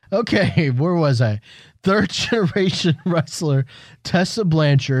 Okay, where was I? 3rd generation wrestler Tessa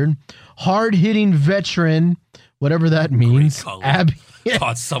Blanchard, hard hitting veteran, whatever that means. Khali. Abby,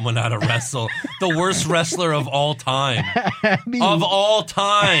 Taught someone how to wrestle. The worst wrestler of all time. Abby, Of all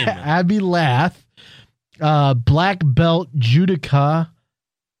time. Abby Lath, black belt Judica,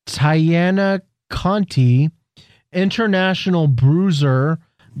 Tiana Conti, international bruiser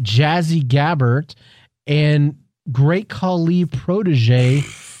Jazzy Gabbert, and Great Khali protege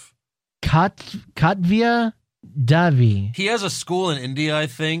Katvia Davi. He has a school in India, I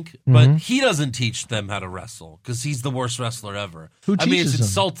think, but Mhm. he doesn't teach them how to wrestle because he's the worst wrestler ever. Who I mean, it's teaches them?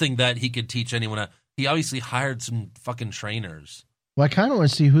 insulting that he could teach anyone. He obviously hired some fucking trainers. Well, I kind of want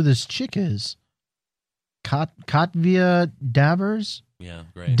to see who this chick is. Katvia Davers? Yeah,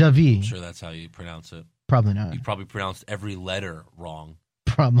 great. Davi. I'm sure that's how you pronounce it. Probably not. You probably pronounced every letter wrong.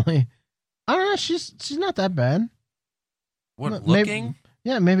 Probably. I don't know. She's not that bad. What, Maybe- looking?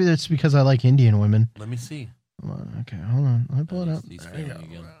 Yeah, maybe that's because I like Indian women. Let me see. Hold on. Okay, hold on. Let me pull it up. He's There you failing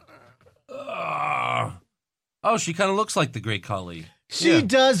go. again. Oh, she kind of looks like the Great Khali. She Yeah.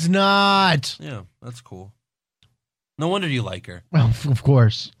 does not. Yeah, that's cool. No wonder you like her. Well, of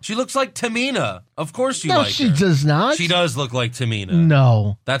course. She looks like Tamina. Of course you No, like she her. does not. She does look like Tamina.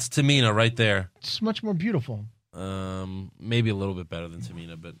 No. That's Tamina right there. It's much more beautiful. Maybe a little bit better than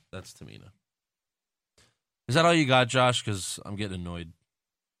Tamina, but that's Tamina. Is that all you got, Josh? Because I'm getting annoyed.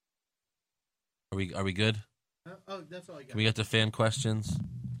 Are we good? That's all I got. Can we get to fan questions?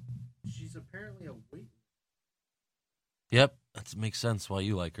 She's apparently a weight. Yep, that makes sense why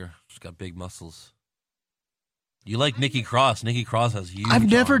you like her. She's got big muscles. You like Nikki Cross. Nikki Cross has huge I've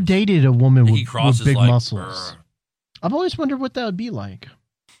never arms. dated a woman Nikki with Cross is big like, muscles. "Brr." I've always wondered what that would be like.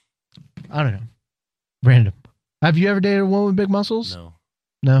 I don't know. Random. Have you ever dated a woman with big muscles? No,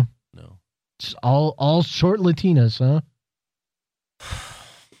 No. no. It's all short Latinas, huh?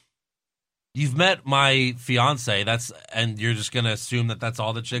 You've met my fiance. And you're just gonna assume that that's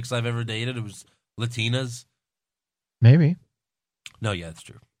all the chicks I've ever dated. It was Latinas. Maybe. No, yeah, that's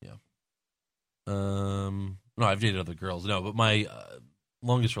true. Yeah. No, I've dated other girls. No, but my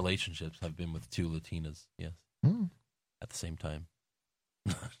longest relationships have been with 2 Latinas. Yes, at the same time.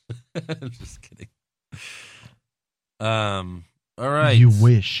 I'm just kidding. All right. You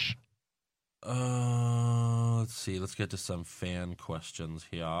wish. Let's see. Let's get to some fan questions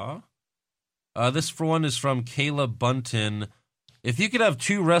here. This one is from Kayla Bunton. If you could have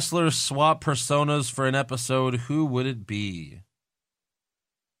 2 wrestlers swap personas for an episode, who would it be?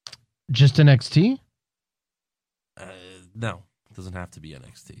 Just NXT? No, it doesn't have to be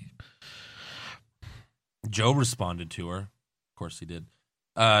NXT. Joe responded to her. Of course he did.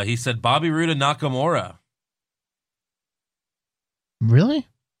 He said Bobby Roode and Nakamura. Really?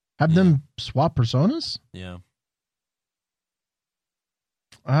 Have them swap personas? Yeah.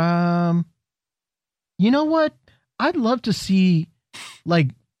 You know what? I'd love to see like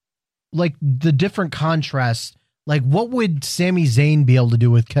the different contrasts. Like, what would Sami Zayn be able to do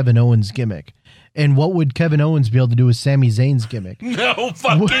with Kevin Owens' gimmick? And what would Kevin Owens be able to do with Sami Zayn's gimmick? No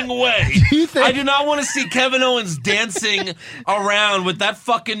fucking way. Do you think- I do not want to see Kevin Owens dancing around with that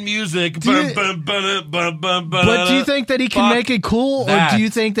fucking music. But do you think that he can Fuck make it cool? that. Or do you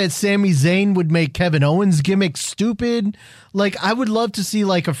think that Sami Zayn would make Kevin Owens' gimmick stupid? Like, I would love to see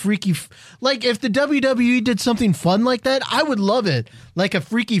like a freaky, like if the WWE did something fun like that, I would love it. Like a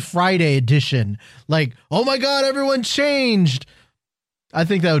Freaky Friday edition. Like, oh my God, everyone changed. I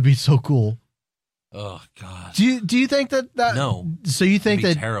think that would be so cool. Oh God. Do you think that No. So you think It'd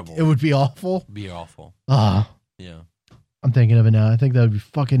be that terrible. it would be awful? It'd be awful. Ah, Yeah. I'm thinking of it now. I think that would be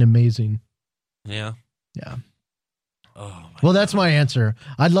fucking amazing. Yeah. Yeah. Oh my Well, that's my answer.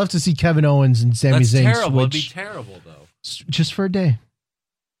 I'd love to see Kevin Owens and Sami That's Zayn terrible. It'd be switch terrible though. just for a day.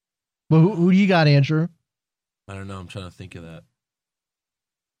 Well, who do you got, Andrew? I don't know. I'm trying to think of that.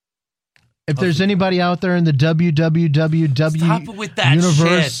 If there's anybody out there in the WWW Stop with that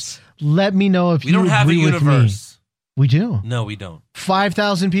universe, shit. let me know if We you don't have a agree with me. universe. We do. No, we don't.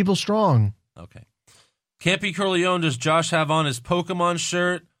 5,000 people strong. Okay. Campy Corleone, does Josh have on his Pokemon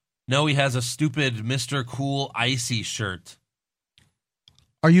shirt? No, he has a stupid Mr. Cool Icy shirt.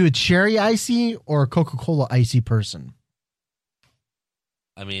 Are you a cherry icy or a Coca-Cola icy person?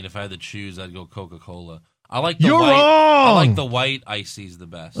 I mean, if I had to choose, I'd go Coca-Cola. I like the You're white. I wrong! like the white Icy's the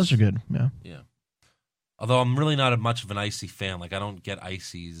best. Those are good. Yeah. Yeah. Although I'm really not much of an Icy fan. Like, I don't get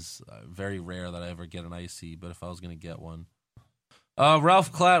Icies. Very rare that I ever get an Icy, but if I was going to get one.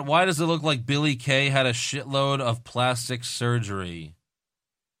 Ralph Klatt, why does it look like Billy Kay had a shitload of plastic surgery?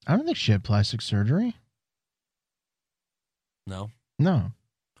 I don't think she had plastic surgery. No. No.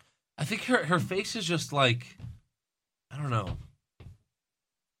 I think her face is just like, I don't know.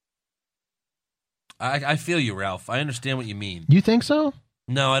 I feel you, Ralph. I understand what you mean. You think so?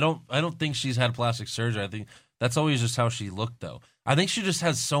 No, I don't think she's had plastic surgery. I think that's always just how she looked, though. I think she just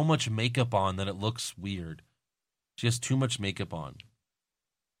has so much makeup on that it looks weird. She has too much makeup on.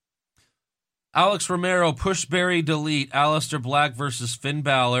 Alex Romero, Pushberry, delete. Aleister Black versus Finn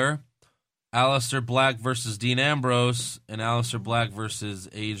Balor. Aleister Black versus Dean Ambrose. And Aleister Black versus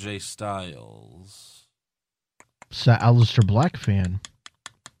AJ Styles. So, Aleister Black fan.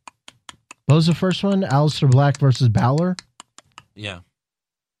 What was the first one? Aleister Black versus Balor? Yeah.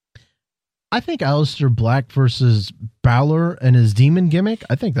 I think Aleister Black versus Balor and his demon gimmick,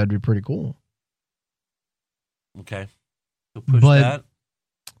 I think that'd be pretty cool. Okay. So push But- that.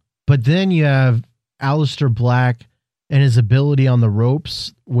 But then you have Aleister Black and his ability on the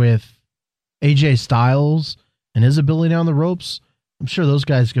ropes with AJ Styles and his ability on the ropes. I'm sure those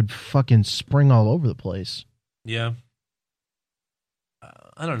guys could fucking spring all over the place. Yeah.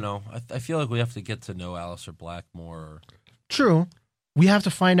 I don't know. I feel like we have to get to know Aleister Black more. True. We have to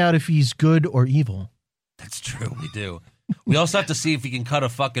find out if he's good or evil. That's true. We do. We also have to see if he can cut a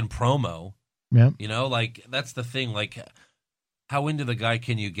fucking promo. Yeah. You know, like, that's the thing. Like, how into the guy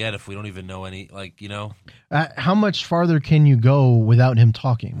can you get if we don't even know any, like, you know? How much farther can you go without him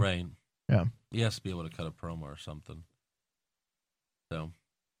talking? Right. Yeah. He has to be able to cut a promo or something. So.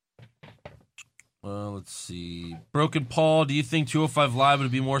 Let's see. Broken Paul, do you think 205 Live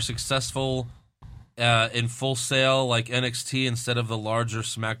would be more successful in Full Sail like NXT instead of the larger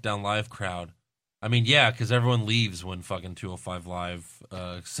SmackDown Live crowd? I mean, yeah, because everyone leaves when fucking 205 Live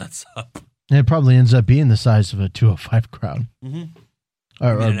sets up. It probably ends up being the size of a 205 crowd. Mm-hmm.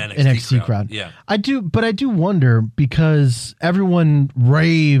 Or an NXT crowd. Yeah. I do wonder, because everyone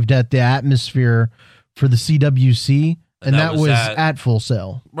raved at the atmosphere for the CWC, and that was at Full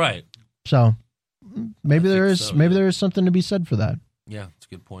Sail. Right. So maybe there is something to be said for that. Yeah, that's a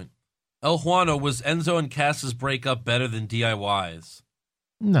good point. El Juano, was Enzo and Cass's breakup better than DIY's?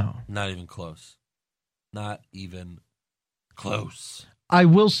 No. Not even close. Not even close. I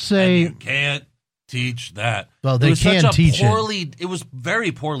will say... And you can't teach that. Well, they can't teach it. It was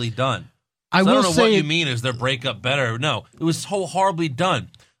very poorly done. I don't will know say what you mean is their breakup better. No, it was so horribly done.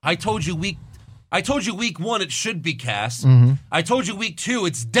 I told you week 1 it should be Cass. Mm-hmm. I told you week 2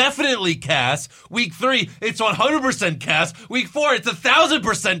 it's definitely Cass. Week 3 it's 100% Cass. Week 4 it's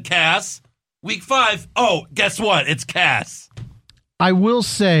 1,000% Cass. Week 5, oh, guess what? It's Cass. I will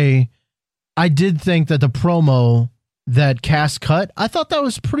say, I did think that the promo that Cass cut, I thought that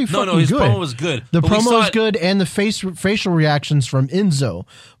was pretty fucking good. No, his promo was good. The promo was good, and the facial reactions from Enzo,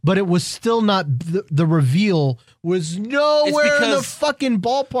 but it was still not, the reveal was nowhere in the fucking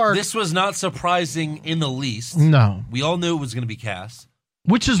ballpark. This was not surprising in the least. No. We all knew it was going to be Cass.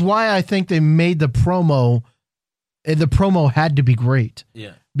 Which is why I think they made the promo had to be great.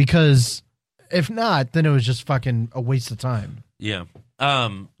 Yeah. Because if not, then it was just fucking a waste of time. Yeah.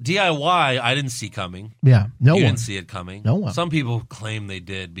 DIY, I didn't see coming. Yeah, You didn't see it coming. No one. Some people claim they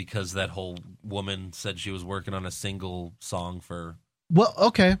did because that whole woman said she was working on a single song for... Well,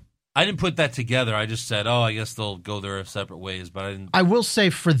 okay. I didn't put that together. I just said, I guess they'll go their separate ways, but I didn't... I will say,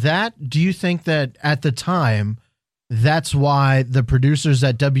 for that, do you think that at the time, that's why the producers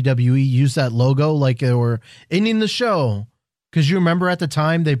at WWE used that logo like they were ending the show? Because you remember at the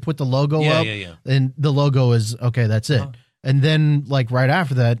time they put the logo up, and the logo is, okay, that's it. Uh-huh. And then, like, right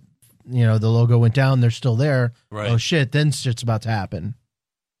after that, the logo went down. They're still there. Right. Oh, shit. Then shit's about to happen.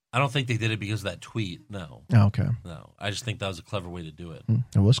 I don't think they did it because of that tweet. No. Oh, okay. No. I just think that was a clever way to do it.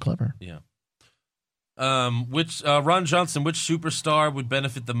 It was clever. Yeah. Ron Johnson, which superstar would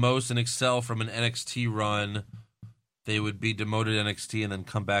benefit the most and excel from an NXT run? They would be demoted NXT and then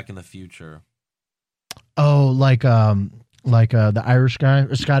come back in the future. Oh, like the Irish guy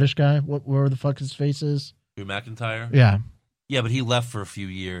or Scottish guy? Where the fuck his face is? Drew McIntyre? Yeah. Yeah, but he left for a few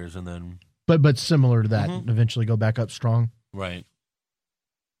years and then... But similar to that, eventually go back up strong. Right.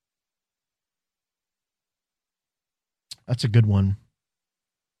 That's a good one.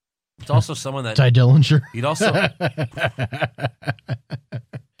 It's also someone that... Ty Dillinger. He'd also...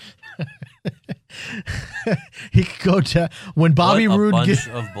 He could go to... When Bobby Roode... What a bunch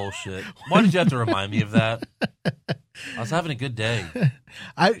of bullshit. Why did you have to remind me of that? I was having a good day.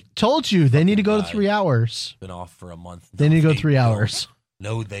 I told you, they need to go to 3 hours. Been off for a month. They need to go 3 hours.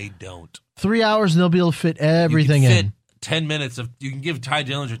 No, they don't. 3 hours and they'll be able to fit everything in. 10 minutes of... You can give Ty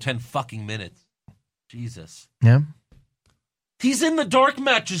Dillinger 10 fucking minutes. Jesus. Yeah. He's in the dark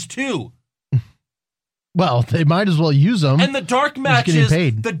matches, too. Well, they might as well use them. And the dark matches...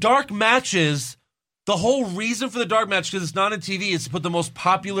 The whole reason for the dark match, because it's not on TV, is to put the most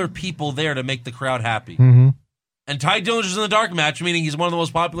popular people there to make the crowd happy. Mm-hmm. And Ty Dillinger's in the dark match, meaning he's one of the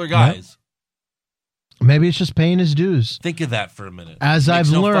most popular guys. Yep. Maybe it's just paying his dues. Think of that for a minute. As I've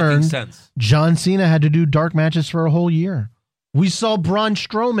learned, John Cena had to do dark matches for a whole year. We saw Braun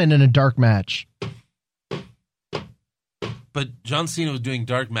Strowman in a dark match. But John Cena was doing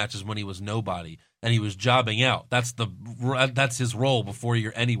dark matches when he was nobody, and he was jobbing out. That's his role before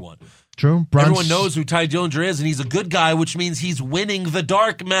you're anyone. True. Everyone knows who Ty Dillinger is, and he's a good guy, which means he's winning the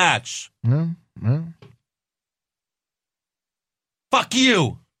dark match. No. Fuck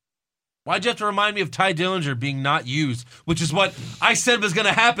you. Why'd you have to remind me of Ty Dillinger being not used, which is what I said was going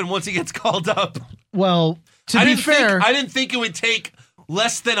to happen once he gets called up? Well, to be fair... I didn't think it would take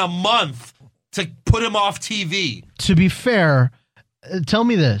less than a month to put him off TV. To be fair, tell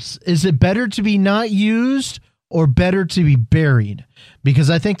me this. Is it better to be not used or better to be buried? Because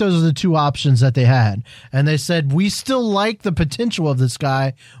I think those are the two options that they had. And they said, we still like the potential of this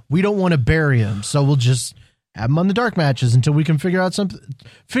guy. We don't want to bury him. So we'll just have him on the dark matches until we can figure out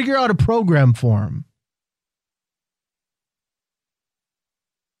a program for him.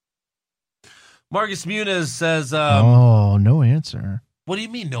 Marcus Muniz says, no answer. What do you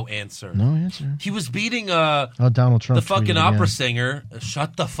mean, no answer? No answer. He was beating Donald Trump, the fucking opera singer.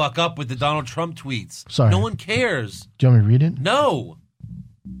 Shut the fuck up with the Donald Trump tweets. Sorry. No one cares. Do you want me to read it? No.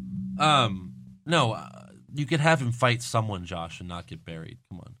 No. You could have him fight someone, Josh, and not get buried.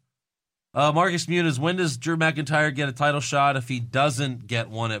 Come on. Marcus Muniz, when does Drew McIntyre get a title shot? If he doesn't get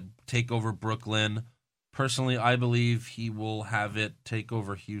one at TakeOver Brooklyn, personally, I believe he will have it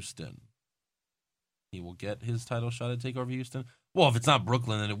TakeOver Houston. He will get his title shot at TakeOver Houston. Well, if it's not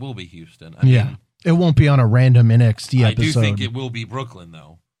Brooklyn, then it will be Houston. I mean, it won't be on a random NXT episode. I do think it will be Brooklyn,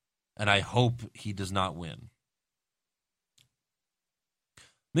 though, and I hope he does not win.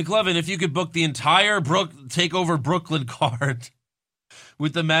 McLovin, if you could book the entire TakeOver Brooklyn card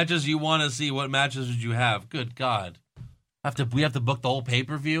with the matches you want to see, what matches would you have? Good God. We have to book the whole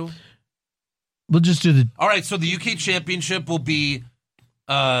pay-per-view? We'll just do the... All right, so the UK Championship will be...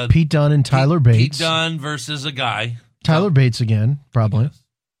 Pete Dunne and Tyler Bates. Pete Dunne versus a guy. Tyler Bates again, probably. Yes.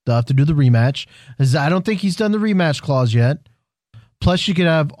 They'll have to do the rematch. I don't think he's done the rematch clause yet. Plus, you could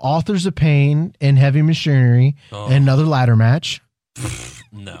have Authors of Pain and Heavy Machinery and another ladder match.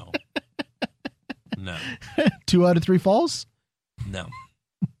 No. No. 2 out of 3 falls? No.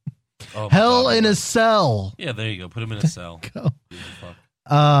 Oh, Hell in a Cell. Yeah, there you go. Put him in a cell. Go.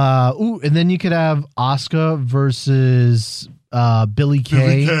 And then you could have Asuka versus Billy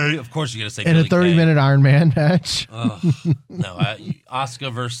Kay. Of course, you're gonna say in Billy a 30-minute Iron Man match. No,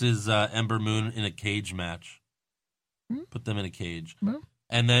 Asuka versus Ember Moon in a cage match. Put them in a cage,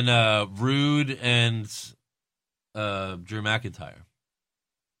 and then Rude and Drew McIntyre.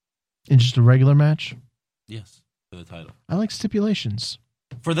 In just a regular match. Yes, for the title. I like stipulations.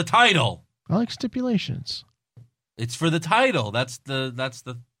 For the title. I like stipulations. It's for the title. That's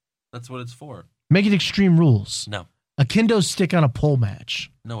what it's for. Make it Extreme Rules. No. A kendo stick on a pole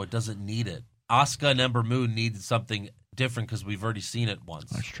match. No, it doesn't need it. Asuka and Ember Moon need something different because we've already seen it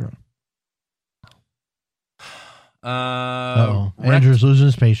once. That's true. Andrew's Andrew's losing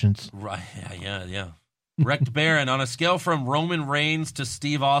his patience. Right? Yeah. Wrecked Baron, on a scale from Roman Reigns to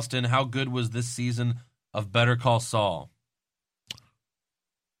Steve Austin, how good was this season of Better Call Saul?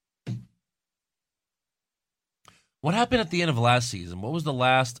 What happened at the end of last season? What was the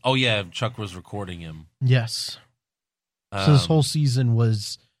last? Oh yeah, Chuck was recording him. Yes. So this whole season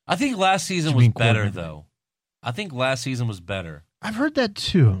was... I think last season was better, though. I think last season was better. I've heard that,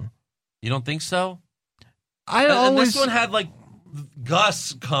 too. You don't think so? And this one had, like,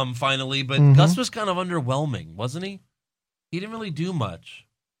 Gus come finally, but Gus was kind of underwhelming, wasn't he? He didn't really do much.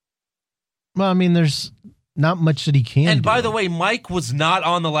 Well, I mean, there's not much that he can And do. by the way, Mike was not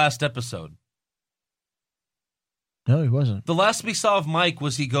on the last episode. No, he wasn't. The last we saw of Mike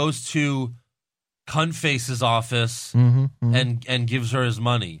was he goes to Cuntface's office and gives her his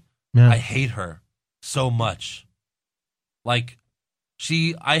money. Yeah. I hate her so much. Like,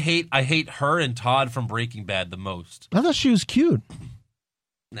 I hate her and Todd from Breaking Bad the most. I thought she was cute.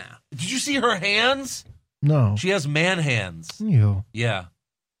 Nah. Did you see her hands? No. She has man hands. Ew. Yeah.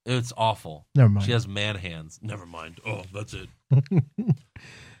 It's awful. Never mind. She has man hands. Never mind. Oh, that's it.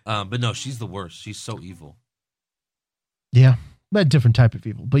 But no, she's the worst. She's so evil. Yeah. A different type of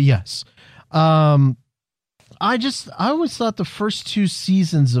evil, but yes. I always thought the first 2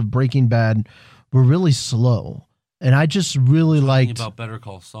 seasons of Breaking Bad were really slow. And I just really liked about Better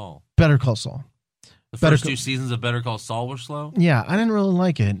Call Saul. Better Call Saul. The first 2 seasons of Better Call Saul were slow? Yeah, I didn't really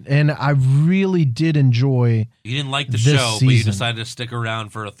like it. And I really did enjoy You didn't like the this show, season. but you decided to stick around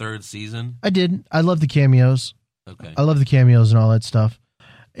for a 3rd season? I did. I love the cameos. Okay. I love the cameos and all that stuff.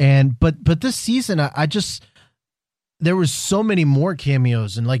 And but this season I just there was so many more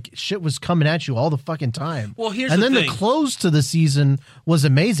cameos and like shit was coming at you all the fucking time. Well, here's and the then thing. the close to the season was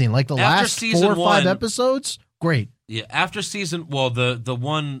amazing. Like the After last season 4 or 5 1 episodes, great. Yeah, after season,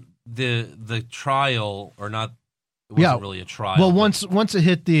 the trial or not, it wasn't really a trial. Well, but once it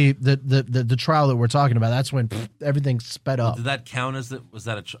hit the trial that we're talking about, that's when everything sped up. did that count as was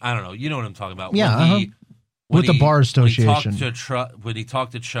that I don't know. You know what I'm talking about. Yeah, When with the bar association. When he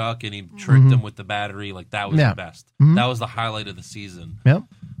talked to Chuck and he tricked him with the battery, like that was the best. That was the highlight of the season. Yep.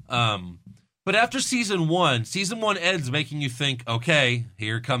 But after season one ends making you think, okay,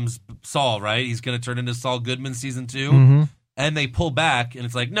 here comes Saul, right? He's going to turn into Saul Goodman season 2. And they pull back, and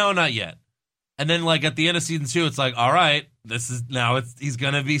it's like, no, not yet. And then, like, at the end of season 2, it's like, all right, he's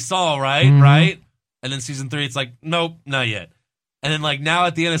going to be Saul, right? Right? And then season 3, it's like, nope, not yet. And then, like, now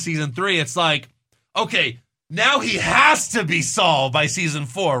at the end of season 3, it's like, okay, now he has to be Saul by season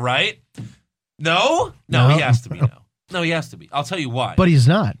 4, right? No, he has to be now. No, he has to be. I'll tell you why. But he's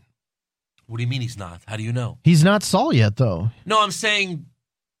not. What do you mean he's not? How do you know? He's not Saul yet, though. No, I'm saying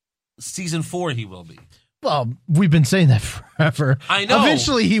season 4 he will be. Well, we've been saying that forever. I know.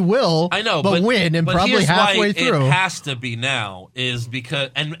 Eventually he will. I know. But when? And probably here's halfway why through. It has to be now is because,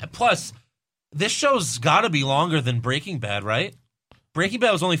 and plus, this show's got to be longer than Breaking Bad, right? Breaking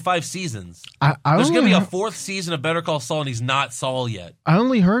Bad was only 5 seasons. I There's only going to be a heard- 4th season of Better Call Saul, and he's not Saul yet. I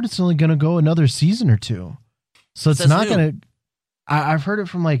only heard it's only going to go another season or 2. So it's Says not who? going to. I've heard it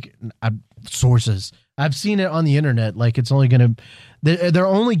from sources. I've seen it on the internet. Like it's only going to. They're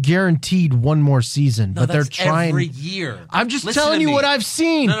only guaranteed one more season, No, but they're that's trying. every year. I'm just Listen telling to you me. what I've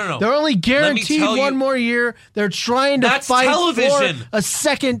seen. No. They're only guaranteed tell one you- more year. They're trying to That's fight television. for a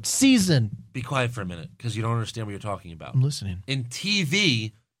second season. Be quiet for a minute, because you don't understand what you're talking about. I'm listening. In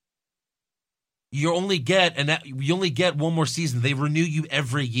TV, you only get one more season. They renew you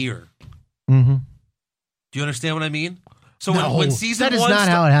every year. Mm-hmm. Do you understand what I mean? So No, when season that is 1 not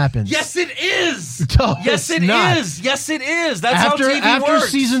how it happens. Yes, it is. No, yes, it's it not. is. Yes, it is. That's After how TV works.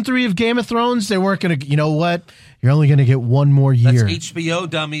 season 3 of Game of Thrones, they weren't going to. You know what? You're only going to get one more year. That's HBO,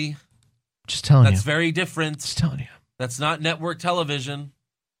 dummy. Just telling That's you. very different. Just telling you. That's not network television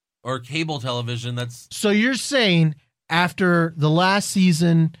or cable television. That's So you're saying after the last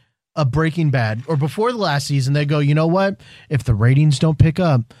season of Breaking Bad, or before the last season, they go, you know what? If the ratings don't pick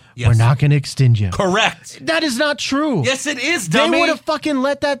up, Yes. we're not going to extend you. correct. That is not true. Yes, it is, They dummy. would have fucking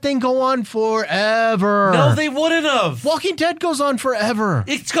let that thing go on forever. No, they wouldn't have. Walking Dead goes on forever.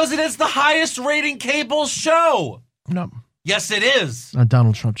 It's because it is the highest rating cable show. No, Yes, it is.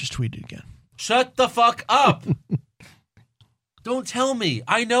 Donald Trump just tweeted again. Shut the fuck up. Don't tell me.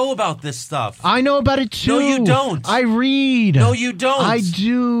 I know about this stuff. I know about it too. No, you don't. I read. No, you don't. I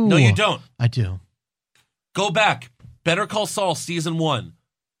do. No, you don't. I do. Go back. Better Call Saul season 1.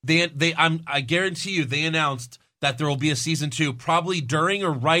 I guarantee you they announced that there will be a season 2 probably during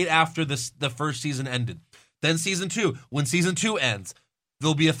or right after the first season ended. Then season 2. When season 2 ends,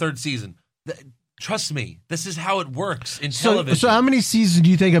 there'll be a 3rd season. Trust me, this is how it works in television. So how many seasons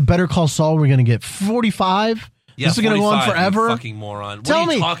do you think of Better Call Saul we're going to get? 45? Yeah, This is going to go on 45, forever? you fucking moron. What Tell are you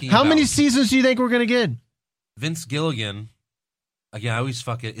me, talking how about? many seasons do you think we're going to get? Vince Gilligan. Again, I always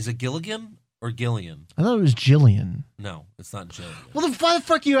fuck it. Is it Gilligan or Gillian? I thought it was Jillian. No, it's not Gillian. Well, then why the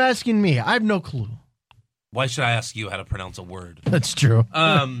fuck are you asking me? I have no clue. Why should I ask you how to pronounce a word? That's true.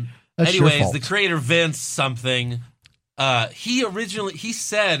 That's your Anyways, fault. the creator Vince something, he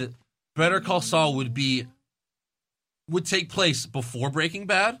said Better Call Saul would take place before Breaking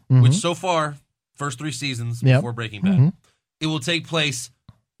Bad, which so far first 3 seasons Yep. before Breaking Bad. It will take place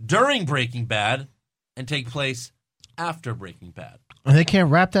during Breaking Bad and take place after Breaking Bad. And they can't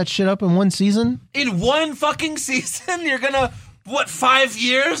wrap that shit up in one season? In one fucking season, you're gonna 5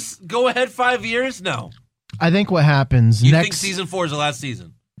 years? Go ahead, 5 years? No. I think what happens You next think season 4 is the last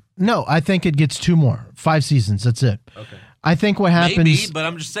season? No, I think it gets 2 more. 5 seasons, that's it. Okay. I think what happens Maybe, but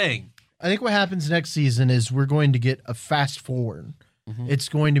I'm just saying. I think what happens next season is we're going to get a fast forward. It's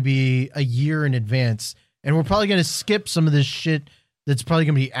going to be a year in advance, and we're probably going to skip some of this shit that's probably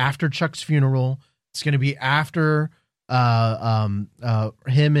going to be after Chuck's funeral. It's going to be after him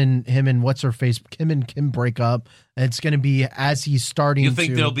and what's her face, Kim and Kim break up. And it's going to be as he's starting. You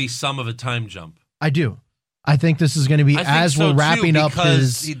think to, there'll be some of a time jump? I do. I think this is going to be I think as so we're too, wrapping up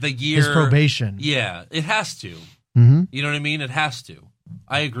because his the year probation. Yeah, it has to. Mm-hmm. You know what I mean? It has to.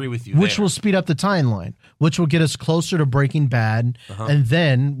 I agree with you. Which there. will speed up the timeline, which will get us closer to Breaking Bad, and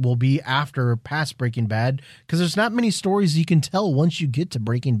then we'll be past Breaking Bad, because there's not many stories you can tell once you get to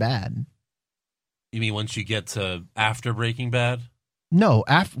Breaking Bad. You mean once you get to after Breaking Bad? No,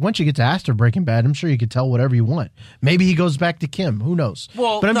 once you get to after Breaking Bad, I'm sure you could tell whatever you want. Maybe he goes back to Kim. Who knows?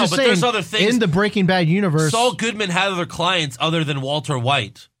 Well, but I'm no, just but saying, there's other things. in the Breaking Bad universe. Saul Goodman had other clients other than Walter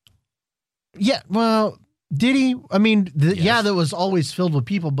White. Yeah, well, did he? I mean, Yes. yeah, that was always filled with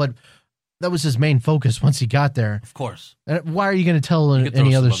people, but that was his main focus once he got there. Of course. And why are you going to tell You could throw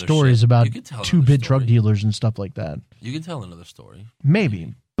any some other other stories shit. about You could tell 2-bit another drug story. dealers and stuff like that? You can tell another story.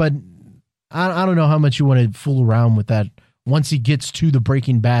 Maybe, but I don't know how much you want to fool around with that. Once he gets to the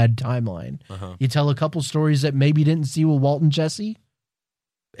Breaking Bad timeline, you tell a couple stories that maybe didn't see with Walt and Jesse,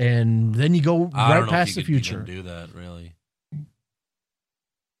 and then you go I right don't know past if the you could future. even do that, really.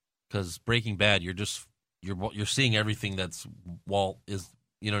 Because Breaking Bad, you're seeing everything that's Walt is.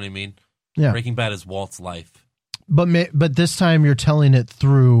 You know what I mean? Yeah, Breaking Bad is Walt's life. but this time you're telling it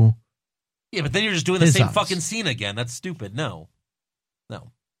through. Yeah, but then you're just doing the His same eyes. fucking scene again. That's stupid. No.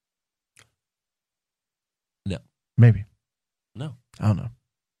 Maybe No. I don't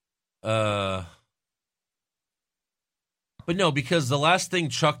know. But no, because the last thing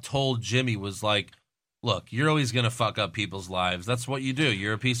Chuck told Jimmy was like, look, you're always going to fuck up people's lives. That's what you do.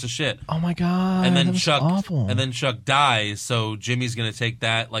 You're a piece of shit. Oh my god! And that then was Chuck awful. and then Chuck dies, so Jimmy's going to take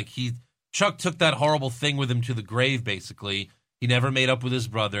that Chuck took that horrible thing with him to the grave basically. He never made up with his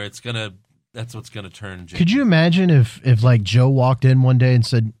brother. That's what's going to turn Jimmy. Could you imagine if like Joe walked in one day and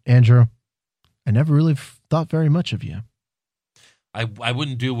said, "Andrew, I never really thought very much of you." I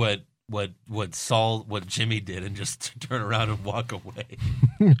wouldn't do what Jimmy did and just turn around and walk away.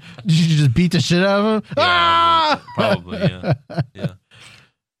 Did you just beat the shit out of him? Yeah, Ah! probably, yeah.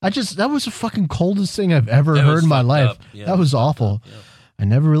 That was the fucking coldest thing I've ever That heard was in my fucked life. up. Yeah, that was awful. Yeah. I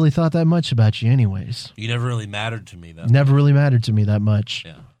never really thought that much about you anyways. You never really mattered to me, though. Never really mattered to me that much.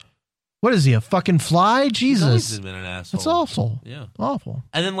 Yeah. What is he, a fucking fly? He's always Jesus. been an asshole. That's awful. Yeah. Awful.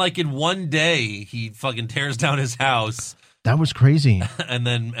 And then, like, in one day, he fucking tears down his house That was crazy. and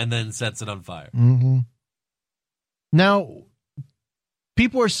then sets it on fire. hmm Now,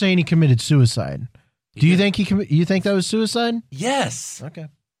 people are saying he committed suicide. Do you think you think that was suicide? Yes. Okay.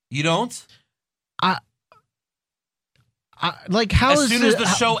 You don't? Like how As is soon it- as the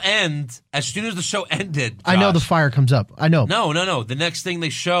show ended, I know the Josh, fire comes up. I know. No. The next thing they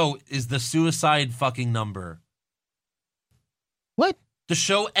show is the suicide fucking number. What? The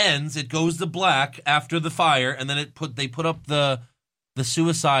show ends. It goes to black after the fire, and then they put up the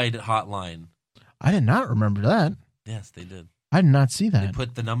suicide hotline. I did not remember that. Yes, they did. I did not see They that.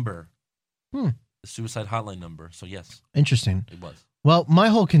 put the number, Hmm. the suicide hotline number. So yes, Interesting. it was. Well, my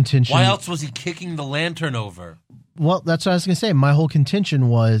whole contention. Why else was he kicking the lantern over? Well, that's what I was going to say. My whole contention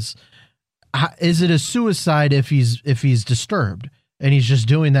was, is it a suicide if he's disturbed and he's just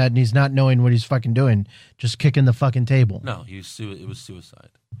doing that and he's not knowing what he's fucking doing, just kicking the fucking table? No, it was suicide.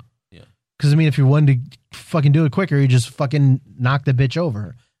 Because I mean, if you wanted to fucking do it quicker, you just fucking knock the bitch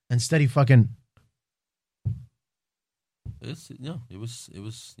over. Instead, he fucking. It was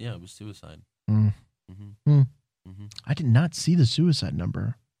suicide. Mm. Mm-hmm. Hmm. Mm-hmm. I did not see the suicide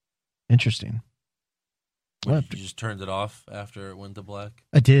number. Interesting. You just turned it off after it went to black.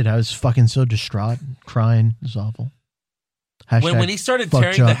 I did. I was fucking so distraught, crying. It was awful. Hashtag When he started fuck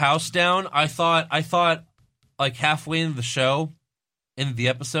tearing Chuck. the house down, I thought like halfway into the show, in the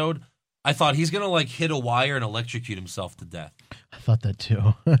episode, I thought he's gonna like hit a wire and electrocute himself to death. I thought that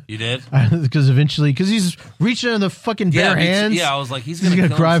too. You did? Because eventually, because he's reaching in the fucking bare hands. Yeah, I was like, he's He's gonna gonna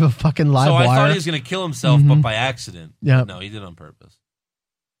kill grab himself. a fucking live So wire. I thought he was gonna kill himself, but by accident. Yeah. No, he did it on purpose.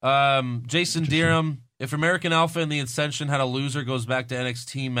 Jason Deerham, if American Alpha and the Ascension had a loser goes back to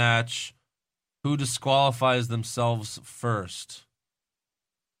NXT match, who disqualifies themselves first?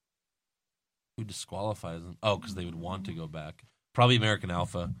 Who disqualifies them? Oh, because they would want to go back. Probably American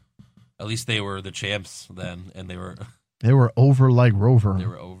Alpha. At least they were the champs then, and they were over like Rover. they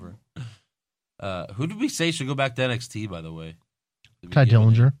were over. Who did we say should go back to NXT? By the way, Did we Ty give a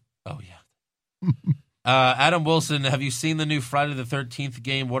name? Dillinger. Oh yeah. Adam Wilson, have you seen the new Friday the 13th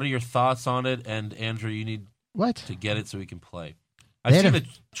game? What are your thoughts on it? And Andrew, you need What? to get it so we can play. They I've had seen a the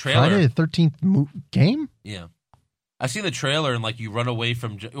trailer. Friday the 13th game? Yeah, I've seen the trailer and like you run away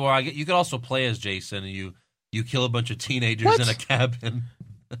from. Well, you could also play as Jason and you kill a bunch of teenagers What? in a cabin.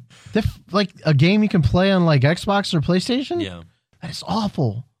 Like a game you can play on like Xbox or PlayStation? Yeah, That is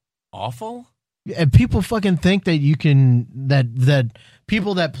awful. awful. And people fucking think that you can that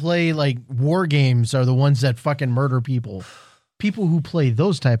people that play like war games are the ones that fucking murder people. People who play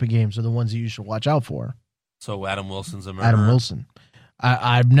those type of games are the ones that you should watch out for. So Adam Wilson's a murderer. Adam Wilson.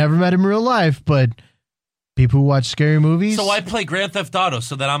 I've never met him in real life, but people who watch scary movies. So I play Grand Theft Auto,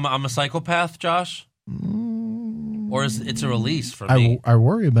 so that I'm a psychopath, Josh, or it's a release for me. I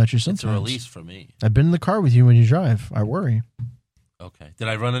worry about you sometimes. It's a release for me. I've been in the car with you when you drive. I worry. Okay. Did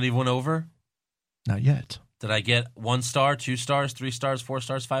I run anyone over? Not yet. Did I get 1 star, 2 stars, 3 stars, 4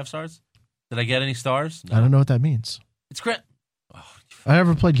 stars, 5 stars? Did I get any stars? No. I don't know what that means. It's great. Oh, I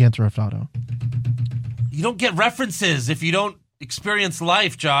never played Grand Theft Auto. you don't get references if you don't experience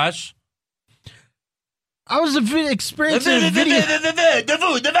life, Josh. I was experiencing a video.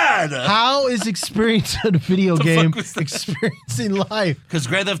 How is experiencing a video The game fuck was that? experiencing life? Because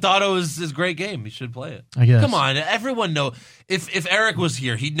Grand Theft Auto is a great game. You should play it. I guess. Come on, everyone know. If Eric was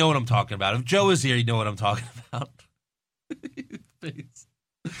here, he'd know what I'm talking about. If Joe is here, he'd know what I'm talking about.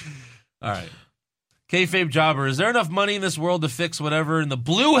 All right. Kayfabe Jobber, is there enough money in this world to fix whatever in the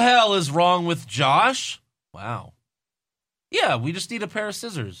blue hell is wrong with Josh? Wow. Yeah, we just need a pair of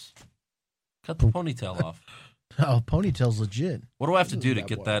scissors. Cut the ponytail off. Oh, ponytail's legit. What do I have to do to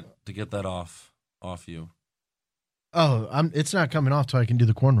get that off you? Oh, it's not coming off till I can do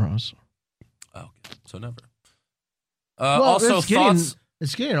the cornrows. Oh, okay. So never. Well, Also, thoughts.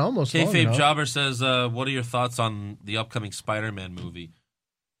 It's getting almost long Kayfabe enough. Jobber says, what are your thoughts on the upcoming Spider-Man movie?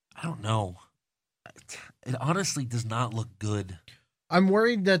 I don't know. It honestly does not look good. I'm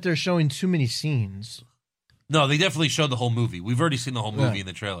worried that they're showing too many scenes. No, they definitely showed the whole movie. We've already seen the whole movie in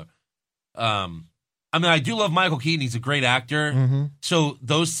the trailer. I mean, I do love Michael Keaton. He's a great actor. Mm-hmm. So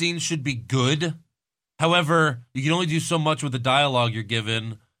those scenes should be good. However, you can only do so much with the dialogue you're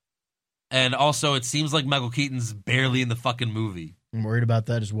given. And also, it seems like Michael Keaton's barely in the fucking movie. I'm worried about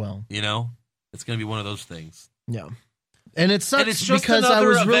that as well. You know, it's going to be one of those things. Yeah. And it sucks it's just because I another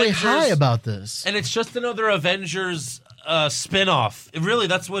was really Avengers- high about this. And it's just another Avengers spin-off. It really,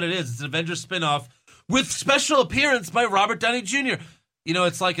 that's what it is. It's an Avengers spin-off with special appearance by Robert Downey Jr. You know,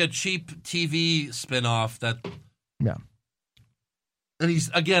 it's like a cheap TV spin-off that... Yeah. And he's,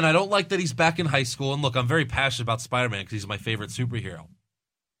 again, I don't like that he's back in high school. And look, I'm very passionate about Spider-Man because he's my favorite superhero.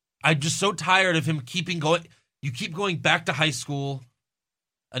 I'm just so tired of him keeping going. You keep going back to high school.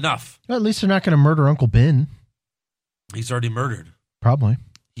 Enough. Well, at least they're not going to murder Uncle Ben. He's already murdered. Probably.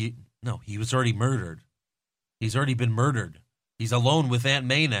 He was already murdered. He's already been murdered. He's alone with Aunt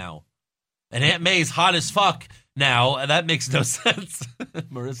May now. And Aunt May's hot as fuck now, and that makes no sense.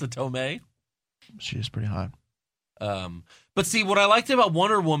 Marissa Tomei. She is pretty hot. But see, what I liked about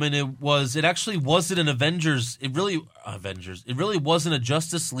Wonder Woman, it actually wasn't an Avengers. It really wasn't a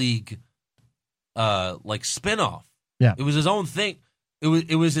Justice League like spinoff. Yeah. It was his own thing.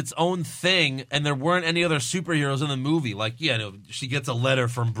 It was its own thing, and there weren't any other superheroes in the movie. Like, yeah, no, she gets a letter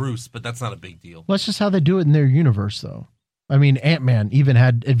from Bruce, but that's not a big deal. Well, that's just how they do it in their universe, though. I mean, Ant-Man even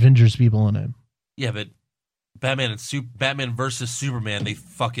had Avengers people in it. Yeah, but Batman versus Superman, we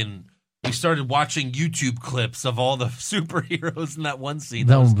started watching YouTube clips of all the superheroes in that one scene.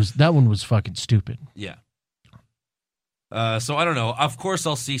 That one was fucking stupid. Yeah. So I don't know. Of course,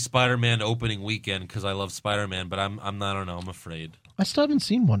 I'll see Spider-Man opening weekend because I love Spider-Man, but I don't know. I'm afraid. I still haven't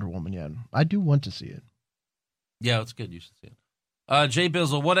seen Wonder Woman yet. I do want to see it. Yeah, it's good. You should see it. Jay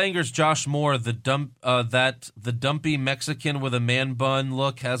Bizzle, what angers Josh more? That the dumpy Mexican with a man bun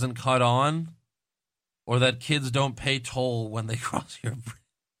look hasn't caught on, or that kids don't pay toll when they cross your bridge?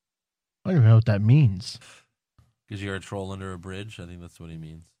 I don't even know what that means. Because you're a troll under a bridge. I think that's what he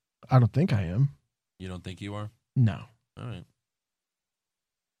means. I don't think I am. You don't think you are? No. All right.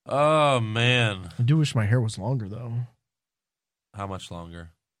 Oh, man. I do wish my hair was longer, though. How much longer?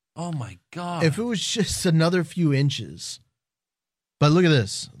 Oh, my God. If it was just another few inches. But look at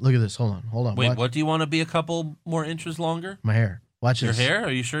this. Look at this. Hold on. Wait, Watch. what do you want to be a couple more inches longer? My hair. Watch Your this. hair?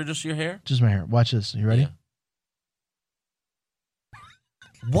 Are you sure just your hair? Just my hair. Watch this. You ready? Yeah.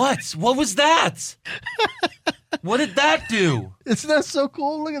 What? What was that? What did that do? Isn't that so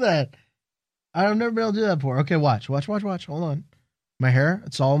cool? Look at that. I've never been able to do that before. Okay, watch. Hold on. My hair,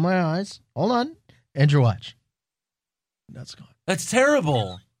 it's all in my eyes. Hold on. Andrew, watch. That's gone. That's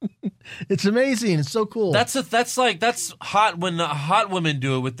terrible. It's amazing. It's so cool. That's hot when hot women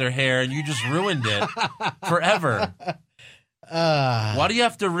do it with their hair, and you just ruined it forever. Why do you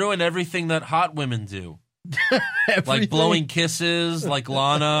have to ruin everything that hot women do? Like blowing kisses, like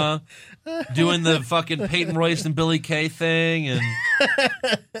Lana, doing the fucking Peyton Royce and Billy Kay thing, and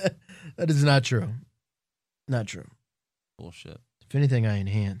that is not true. Not true. bullshit. If anything, I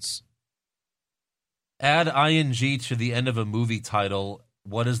enhance. Add ing to the end of a movie title.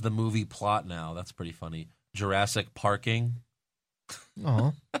 What is the movie plot now? That's pretty funny. Jurassic Parking.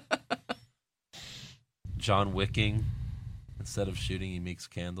 Oh, John Wicking. Instead of shooting, he makes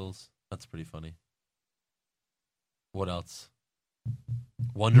candles. That's pretty funny. What else?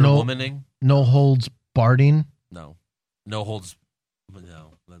 Wonder Womaning? No holds barding. No. No holds.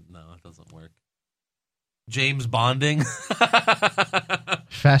 No, it doesn't work. James Bonding.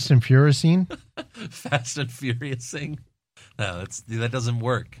 Fast and Furiousing. Fast and Furiousing. No, that doesn't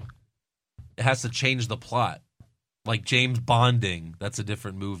work. It has to change the plot. Like James Bonding. That's a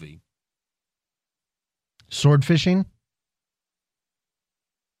different movie. Sword fishing.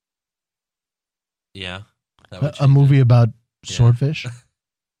 Yeah. A movie about swordfish.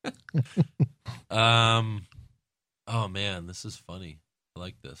 Oh man, this is funny. I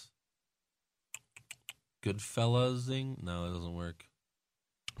like this. Goodfellasing? No, it doesn't work.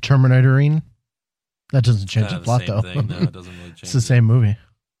 Terminatoring. That doesn't change the Kinda plot, same though. thing. No, it doesn't really change. It's the same movie.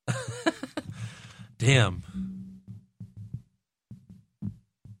 Damn.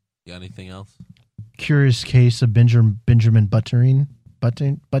 Got anything else? Curious Case of Benjamin Buttoning.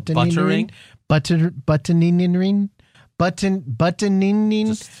 Buttoning. Buttering? Buttoning.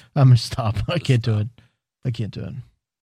 I'm gonna stop. I can't do it.